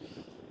on.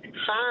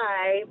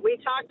 Hi. We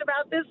talked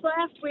about this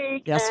last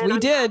week. Yes, and we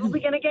did. I'm probably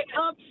going to get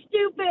called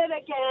stupid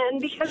again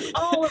because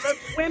all of us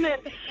women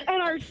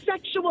and our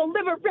sexual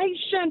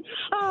liberation,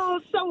 oh,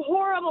 so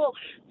horrible.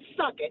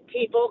 Suck it,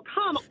 people.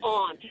 Come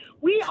on.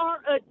 We are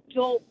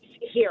adults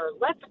here.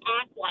 Let's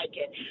act like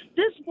it.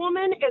 This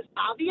woman is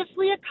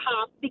obviously a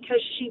cop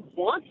because she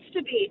wants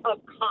to be a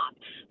cop.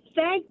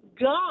 Thank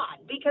God,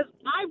 because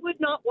I would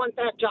not want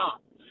that job.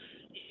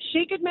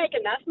 She could make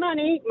enough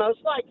money, most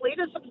likely,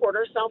 to support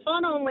herself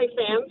on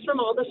OnlyFans from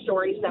all the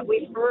stories that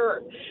we've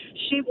heard.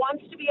 She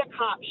wants to be a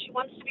cop. She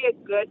wants to be a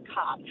good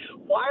cop.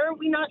 Why are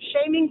we not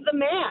shaming the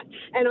man?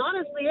 And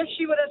honestly, if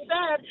she would have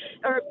said,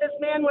 or if this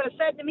man would have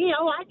said to me,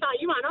 oh, I thought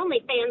you on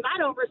OnlyFans, I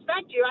don't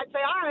respect you, I'd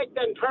say, all right,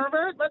 then,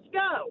 pervert, let's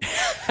go.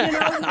 You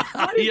know,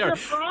 what is your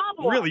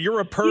problem? Really, you're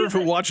a perv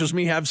who watches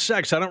me have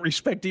sex. I don't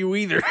respect you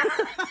either.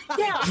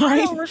 Yeah,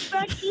 I don't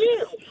respect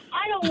you.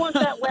 I don't want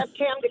that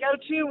webcam to go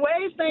 2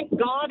 ways. Thank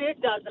God it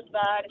doesn't,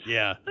 bud.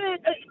 Yeah. But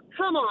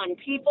come on,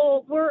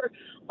 people. We're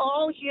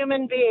all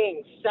human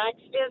beings. Sex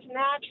is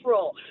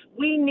natural.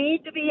 We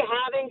need to be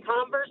having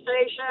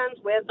conversations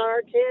with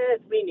our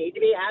kids. We need to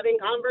be having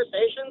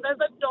conversations as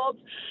adults.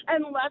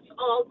 And let's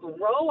all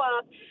grow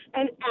up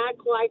and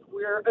act like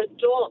we're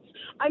adults.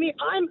 I mean,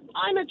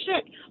 I'm a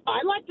chick.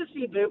 I like to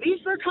see boobies.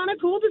 They're kind of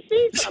cool to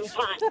see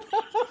sometimes.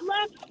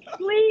 Let's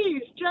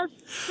please just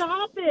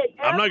stop it.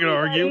 I'm not going to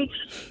argue.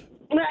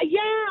 Yeah,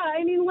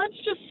 I mean, let's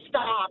just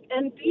stop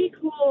and be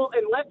cool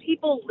and let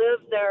people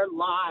live their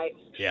lives.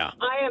 Yeah.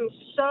 I am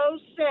so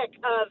sick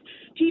of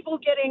people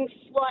getting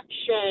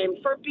slut-shamed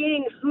for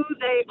being who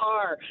they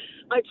are.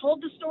 I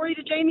told the story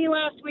to Jamie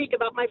last week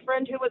about my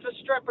friend who was a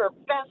stripper.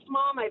 Best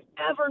mom I've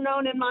ever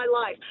known in my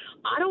life.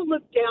 I don't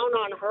look down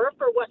on her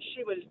for what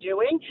she was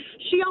doing.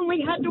 She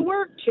only had to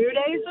work 2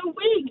 days a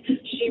week.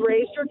 She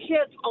raised her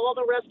kids all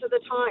the rest of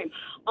the time.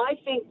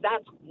 I think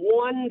that's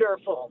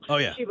wonderful. Oh,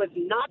 yeah. She was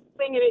not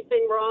doing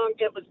anything wrong.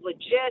 It was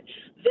legit.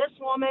 This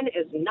woman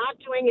is not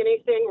doing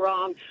anything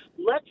wrong.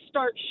 Let's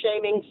start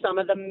shaming some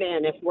of the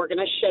men if we're going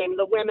to shame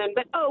the women.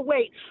 But, oh,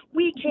 wait,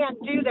 we can't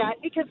do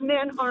that because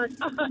men aren't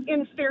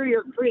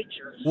inferior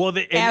creatures. Well,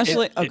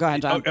 Ashley, go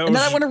ahead, John. And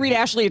then I want to read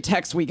Ashley a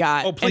text we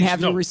got and have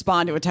you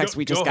respond to a text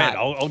we just got.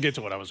 I'll get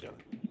to what I was going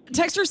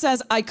to. Texter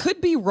says, I could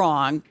be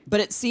wrong,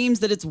 but it seems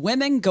that it's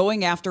women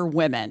going after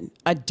women.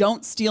 A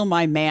don't steal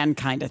my man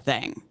kind of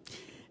thing.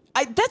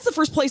 That's the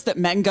first place that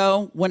men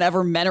go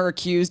whenever men are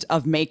accused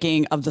of the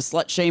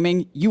slut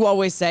shaming. You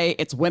always say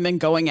it's women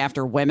going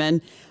after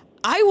women.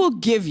 I will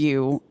give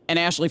you, and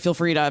Ashley, feel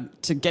free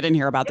to get in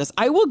here about this.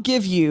 I will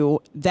give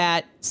you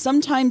that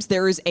sometimes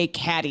there is a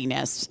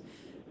cattiness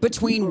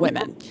between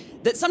women.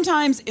 That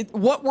sometimes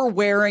what we're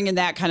wearing and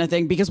that kind of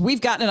thing, because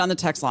we've gotten it on the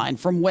text line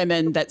from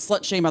women that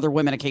slut shame other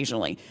women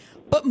occasionally.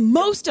 But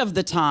most of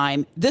the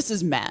time, this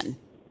is men.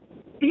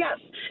 Yes.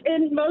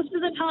 And most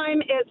of the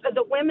time, it's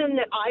the women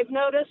that I've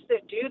noticed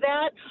that do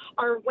that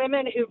are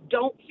women who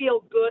don't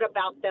feel good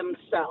about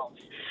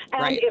themselves.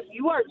 And right. If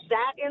you are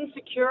that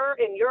insecure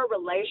in your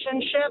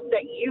relationship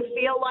that you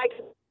feel like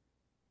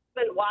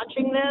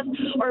watching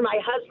this or my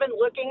husband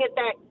looking at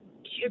that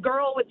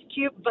girl with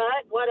cute butt,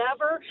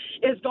 whatever,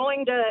 is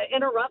going to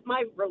interrupt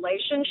my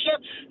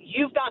relationship,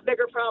 you've got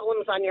bigger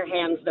problems on your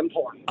hands than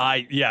porn.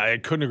 I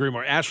couldn't agree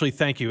more. Ashley,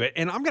 thank you.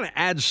 And I'm going to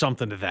add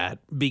something to that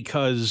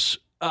because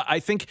I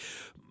think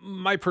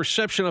my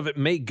perception of it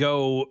may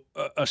go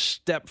a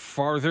step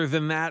farther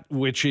than that,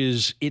 which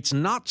is it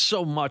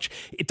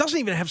doesn't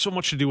even have so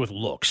much to do with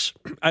looks,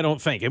 I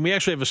don't think. And we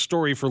actually have a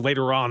story for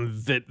later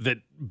on that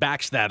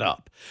backs that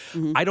up.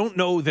 Mm-hmm. I don't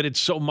know that it's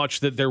so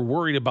much that they're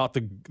worried about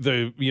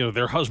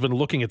their husband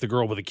looking at the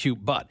girl with a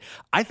cute butt.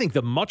 I think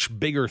the much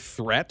bigger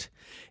threat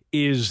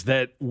is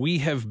that we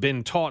have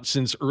been taught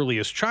since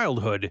earliest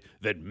childhood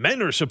that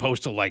men are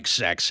supposed to like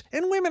sex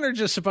and women are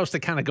just supposed to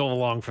kind of go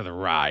along for the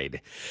ride.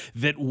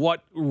 That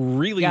what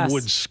really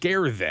would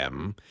scare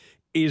them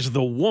is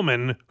the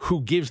woman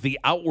who gives the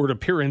outward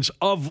appearance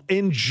of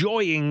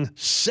enjoying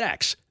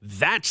sex.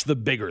 That's the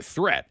bigger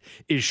threat,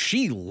 is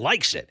she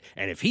likes it.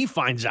 And if he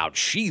finds out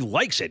she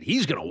likes it,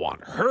 he's going to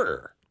want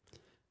her.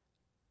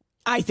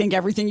 I think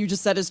everything you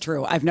just said is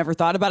true. I've never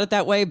thought about it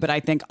that way, but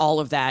I think all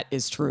of that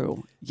is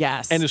true.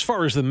 Yes. And as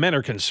far as the men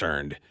are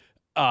concerned,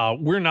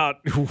 we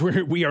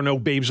are no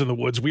babes in the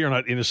woods. We are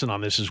not innocent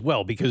on this as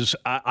well, because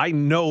I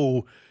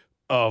know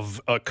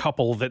of a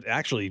couple that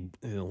actually,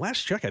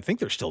 last check, I think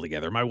they're still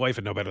together. My wife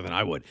would know better than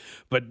I would.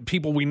 But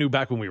people we knew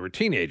back when we were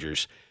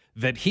teenagers,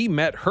 that he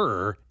met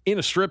her in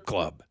a strip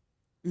club.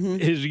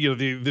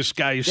 Mm-hmm. This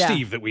guy,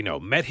 Steve, that we know,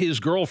 met his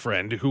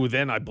girlfriend, who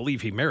then I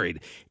believe he married,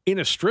 in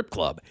a strip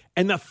club.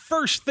 And the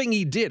first thing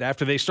he did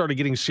after they started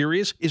getting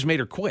serious is made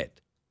her quit.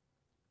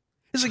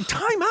 It's like,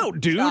 time out,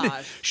 dude.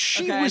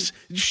 Gosh.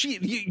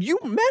 You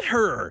met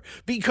her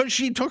because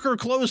she took her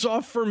clothes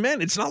off for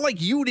men. It's not like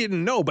you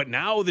didn't know, but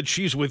now that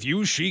she's with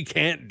you, she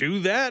can't do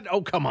that.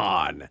 Oh, come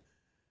on.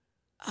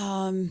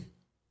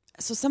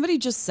 So somebody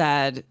just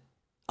said,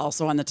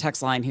 also on the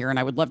text line here, and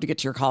I would love to get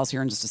to your calls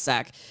here in just a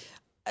sec.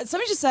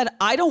 Somebody just said,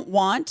 I don't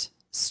want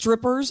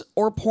strippers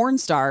or porn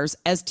stars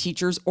as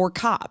teachers or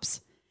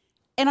cops.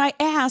 And I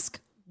ask,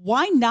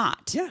 why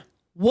not? Yeah.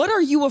 What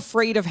are you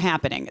afraid of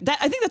happening?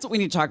 I think that's what we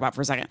need to talk about for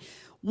a second.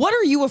 What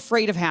are you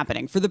afraid of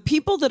happening? For the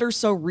people that are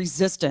so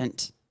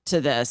resistant to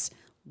this,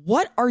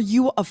 what are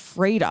you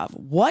afraid of?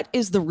 What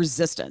is the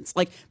resistance?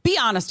 Like, be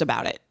honest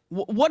about it.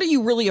 What are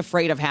you really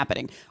afraid of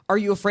happening? Are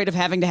you afraid of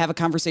having to have a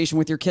conversation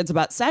with your kids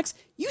about sex?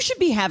 You should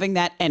be having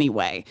that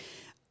anyway.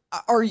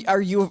 Are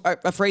you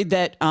afraid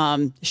that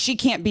she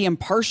can't be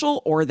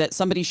impartial, or that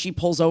somebody she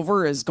pulls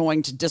over is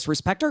going to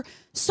disrespect her?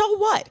 So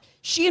what?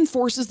 She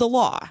enforces the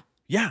law.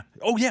 Yeah.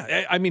 Oh,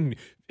 yeah. I mean,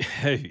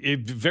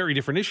 very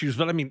different issues,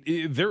 but I mean,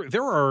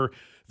 there are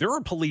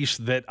police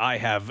that I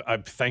have.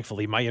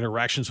 Thankfully, my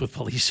interactions with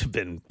police have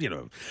been,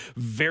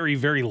 very,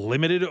 very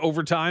limited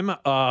over time.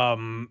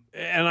 And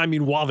I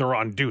mean, while they're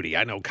on duty,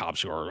 I know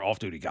cops who are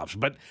off-duty cops,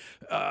 but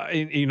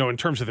in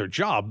terms of their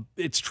job,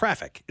 it's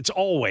traffic. It's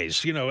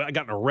always, I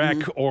got in a wreck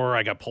or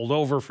I got pulled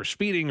over for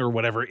speeding or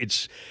whatever.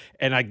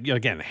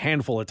 Again, a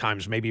handful of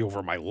times, maybe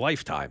over my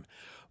lifetime.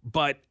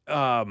 But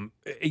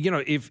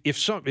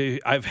if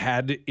I've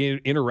had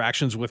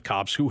interactions with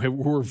cops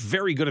who are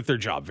very good at their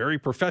job, very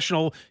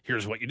professional.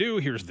 Here's what you do.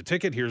 Here's the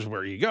ticket. Here's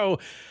where you go.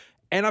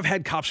 And I've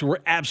had cops who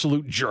were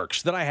absolute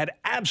jerks that I had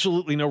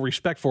absolutely no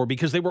respect for,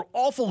 because they were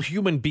awful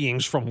human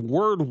beings from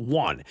word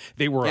one.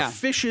 They were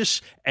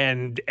officious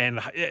and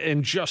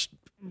just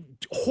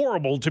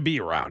horrible to be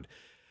around.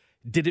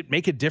 Did it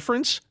make a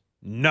difference?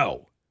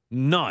 No.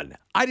 None.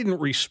 I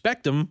didn't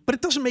respect him, but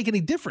it doesn't make any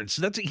difference.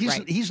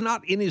 He's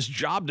not in his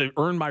job to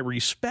earn my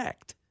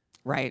respect.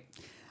 Right.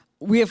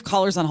 We have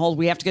callers on hold.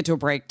 We have to get to a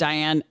break.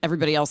 Diane,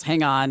 everybody else,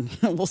 hang on.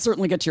 We'll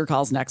certainly get to your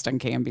calls next on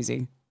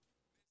KMBZ.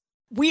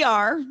 We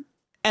are,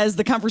 as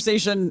the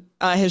conversation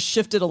has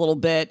shifted a little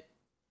bit,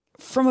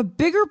 from a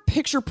bigger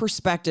picture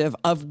perspective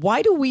of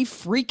why do we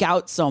freak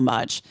out so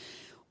much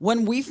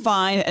when we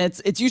find, and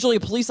it's usually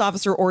a police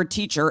officer or a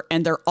teacher,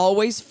 and they're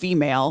always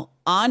female,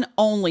 on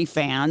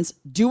OnlyFans,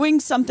 doing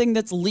something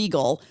that's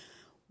legal.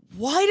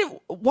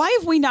 Why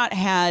have we not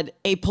had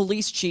a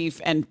police chief,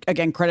 and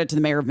again, credit to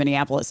the mayor of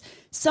Minneapolis,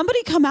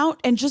 somebody come out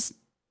and just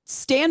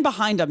stand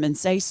behind them and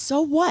say,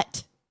 so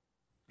what?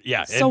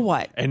 Yeah. So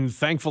what? And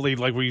thankfully,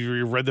 like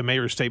we read the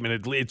mayor's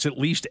statement, it's at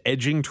least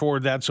edging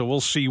toward that. So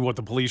we'll see what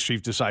the police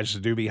chief decides to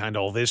do behind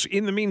all this.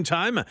 In the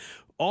meantime,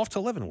 off to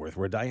Leavenworth,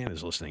 where Diane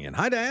is listening in.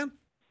 Hi, Diane.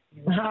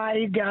 Hi,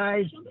 you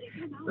guys.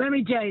 Let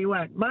me tell you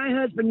what. My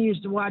husband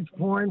used to watch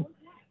porn,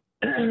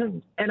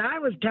 and I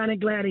was kind of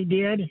glad he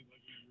did,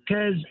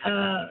 because,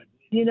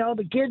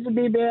 the kids would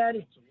be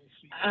bed.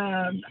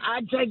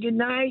 I'd say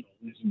goodnight,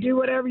 do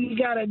whatever you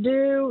got to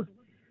do.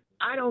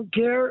 I don't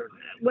care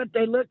what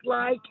they look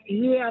like.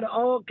 He had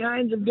all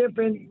kinds of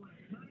different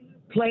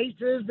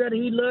places that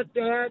he looked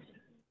at.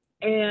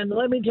 And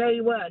let me tell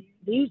you what,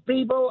 these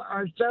people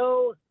are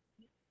so,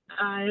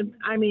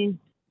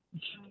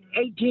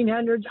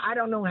 1800s, I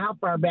don't know how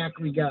far back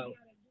we go.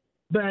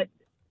 But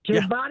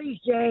to body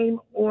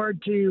shame or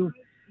to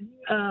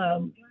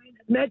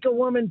make a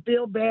woman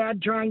feel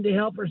bad trying to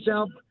help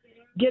herself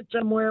get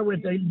somewhere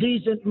with a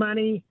decent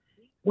money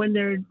when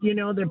they're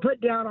put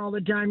down all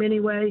the time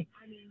anyway,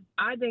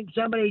 I think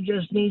somebody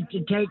just needs to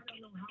take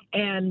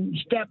and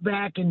step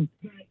back and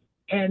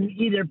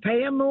either pay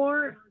them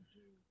more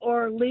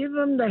or leave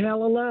them the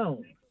hell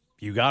alone.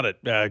 You got it.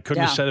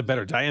 Couldn't have said it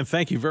better. Diane,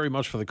 thank you very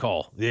much for the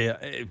call.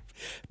 Yeah.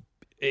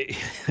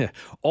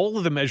 All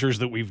of the measures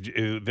that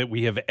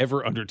we have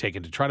ever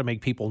undertaken to try to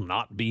make people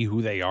not be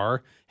who they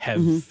are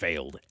have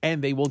failed,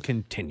 and they will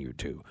continue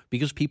to,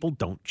 because people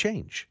don't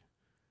change.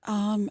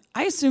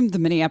 I assume the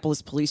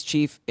Minneapolis police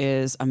chief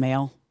is a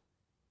male.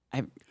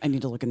 I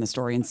need to look in the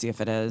story and see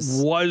if it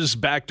is. Was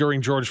back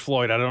during George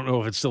Floyd. I don't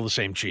know if it's still the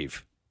same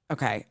chief.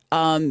 Okay.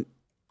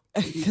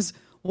 Because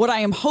what I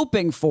am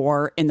hoping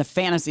for in the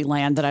fantasy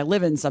land that I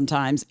live in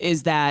sometimes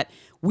is that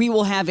we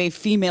will have a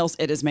female.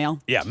 It is male.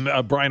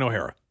 Yeah, Brian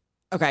O'Hara.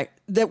 Okay,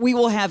 that we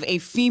will have a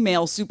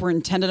female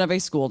superintendent of a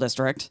school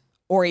district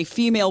or a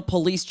female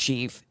police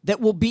chief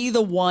that will be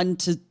the one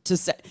to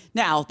say.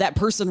 Now, that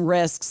person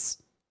risks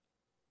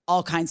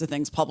all kinds of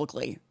things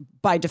publicly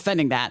by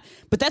defending that.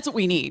 But that's what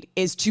we need,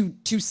 is to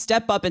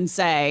step up and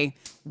say,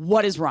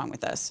 what is wrong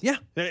with this? Yeah.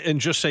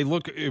 And just say,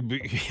 look,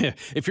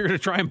 if you're going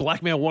to try and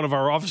blackmail one of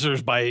our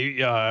officers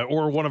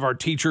or one of our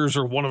teachers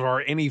or one of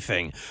our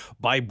anything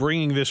by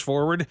bringing this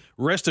forward,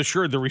 rest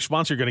assured the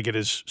response you're going to get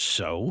is,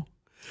 so?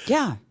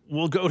 Yeah.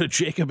 We'll go to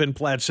Jacob in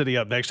Platte City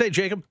up next. Hey,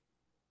 Jacob.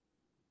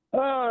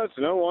 It's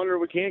no wonder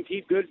we can't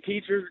keep good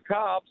teachers or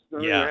cops.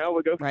 Yeah.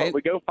 We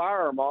go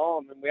fire them all,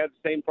 and then we have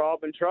the same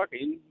problem in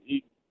trucking.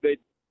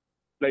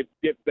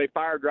 They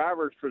fire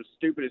drivers for the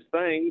stupidest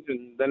things,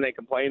 and then they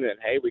complain that,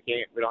 hey, we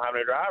don't have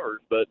any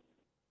drivers. But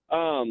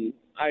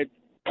I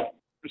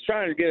was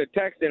trying to get a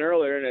text in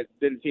earlier, and it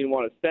didn't seem to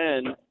want to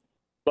send.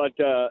 But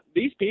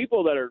these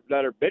people that are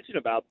bitching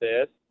about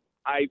this,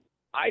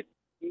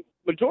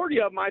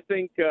 majority of them, I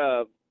think,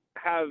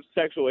 have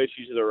sexual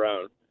issues of their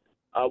own.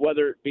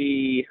 Whether it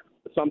be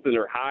something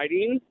they're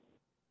hiding,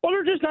 or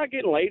they're just not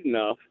getting laid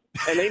enough,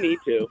 and they need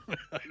to.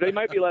 They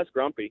might be less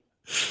grumpy.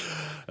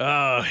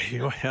 All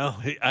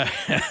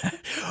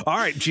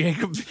right,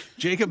 Jacob,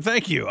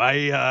 thank you.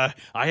 I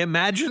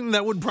imagine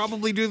that would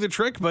probably do the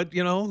trick, but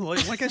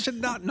like I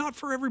said, not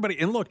for everybody.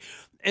 And look,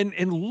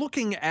 and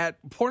looking at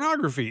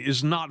pornography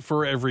is not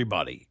for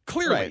everybody.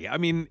 Clearly, right. I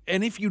mean,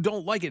 and if you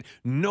don't like it,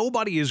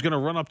 nobody is going to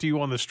run up to you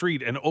on the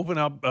street and open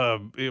up.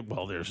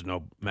 Well, there's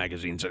no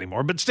magazines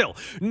anymore, but still,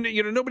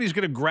 nobody's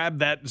going to grab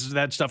that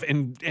stuff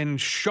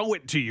and show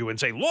it to you and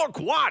say, "Look,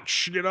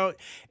 watch."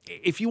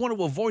 If you want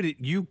to avoid it,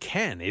 you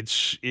can.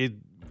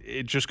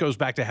 It just goes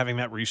back to having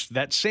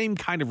that same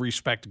kind of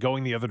respect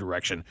going the other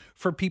direction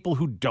for people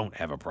who don't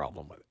have a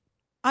problem with it.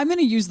 I'm going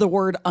to use the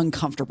word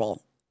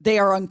uncomfortable. They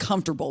are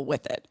uncomfortable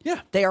with it.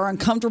 Yeah. They are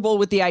uncomfortable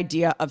with the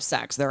idea of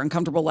sex. They're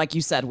uncomfortable, like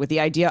you said, with the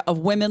idea of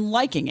women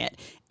liking it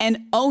and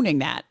owning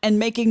that and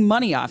making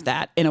money off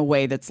that in a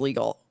way that's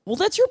legal. Well,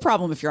 that's your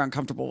problem if you're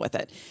uncomfortable with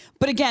it.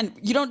 But again,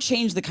 you don't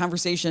change the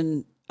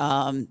conversation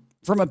from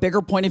a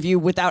bigger point of view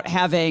without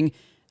having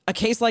a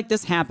case like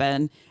this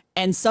happen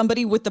and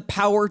somebody with the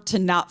power to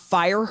not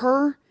fire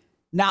her,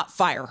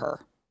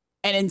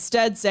 and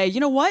instead say, you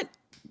know what?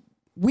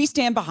 We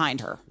stand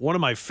behind her. One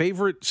of my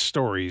favorite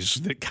stories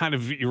that kind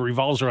of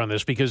revolves around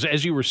this, because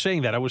as you were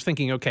saying that, I was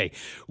thinking, okay,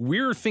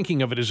 we're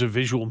thinking of it as a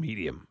visual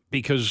medium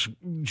because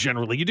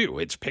generally you do.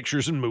 It's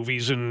pictures and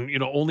movies, and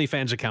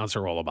OnlyFans accounts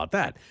are all about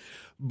that.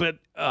 But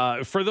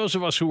for those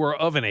of us who are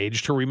of an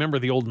age to remember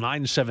the old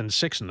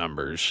 976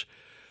 numbers,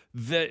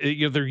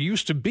 there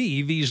used to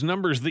be these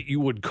numbers that you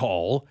would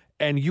call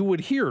and you would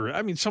hear,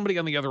 somebody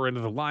on the other end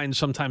of the line.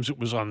 Sometimes it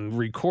was on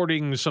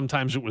recording,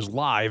 sometimes it was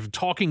live,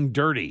 talking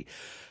dirty.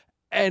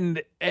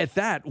 And at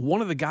that,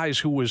 one of the guys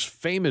who was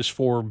famous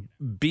for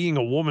being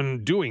a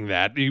woman doing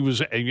that, he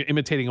was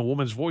imitating a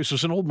woman's voice,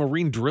 was an old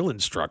Marine drill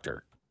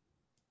instructor.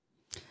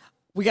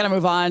 We got to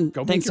move on.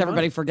 Thanks,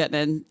 everybody, for getting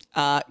in.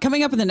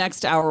 Coming up in the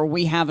next hour,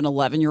 we have an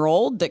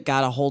 11-year-old that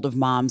got a hold of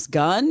mom's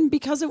gun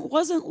because it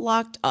wasn't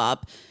locked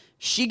up.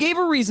 She gave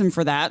a reason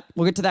for that.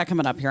 We'll get to that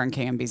coming up here on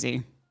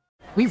KMBZ.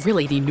 We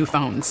really need new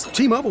phones.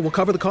 T-Mobile will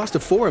cover the cost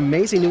of 4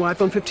 amazing new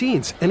iPhone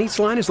 15s, and each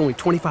line is only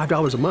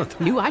 $25 a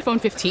month. New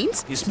iPhone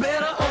 15s? It's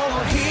better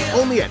over here.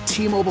 Only at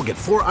T-Mobile, get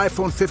 4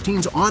 iPhone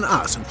 15s on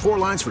us and 4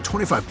 lines for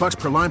 $25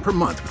 per line per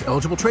month with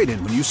eligible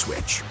trade-in when you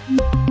switch.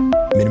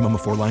 Minimum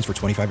of 4 lines for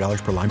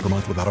 $25 per line per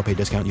month with autopay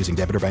discount using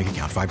debit or bank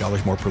account.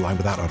 $5 more per line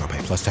without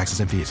autopay, plus taxes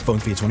and fees. Phone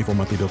fee at 24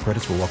 monthly bill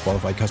credits for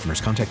well-qualified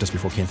customers. Contact us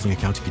before canceling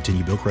account to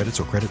continue bill credits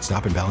or credit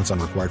stop and balance on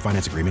required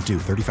finance agreement due.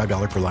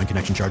 $35 per line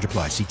connection charge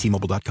applies. See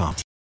T-Mobile.com.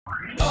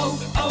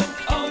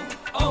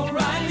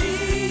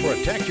 O'Reilly.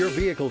 Protect your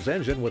vehicle's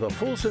engine with a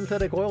full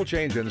synthetic oil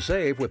change and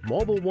save with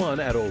Mobil 1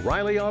 at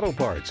O'Reilly Auto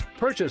Parts.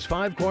 Purchase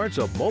 5 quarts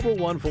of Mobil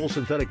 1 full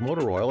synthetic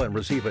motor oil and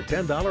receive a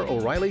 $10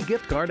 O'Reilly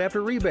gift card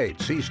after rebate.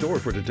 See store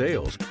for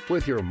details.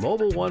 With your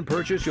Mobil 1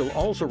 purchase, you'll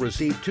also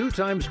receive 2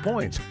 times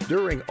points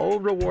during O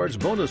Rewards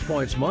Bonus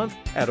Points Month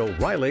at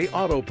O'Reilly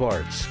Auto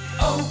Parts.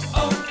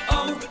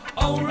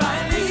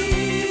 O'Reilly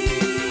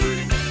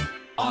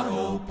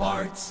Auto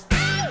Parts.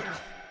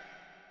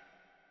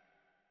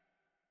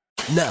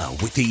 Now,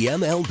 with the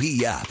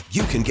MLB app,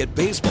 you can get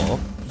baseball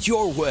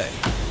your way.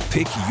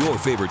 Pick your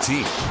favorite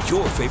team,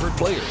 your favorite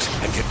players,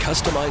 and get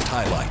customized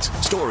highlights,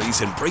 stories,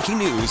 and breaking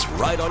news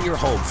right on your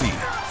home feed.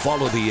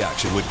 Follow the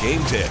action with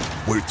Game Day,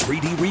 where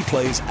 3D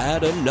replays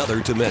add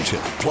another dimension.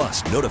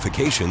 Plus,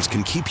 notifications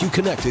can keep you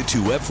connected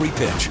to every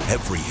pitch,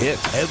 every hit,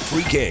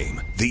 every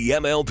game. The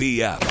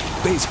MLB app.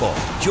 Baseball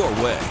your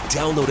way.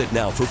 Download it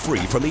now for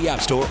free from the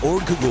App Store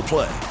or Google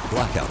Play.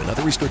 Blackout and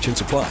other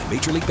restrictions apply.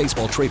 Major League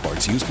Baseball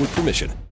trademarks used with permission.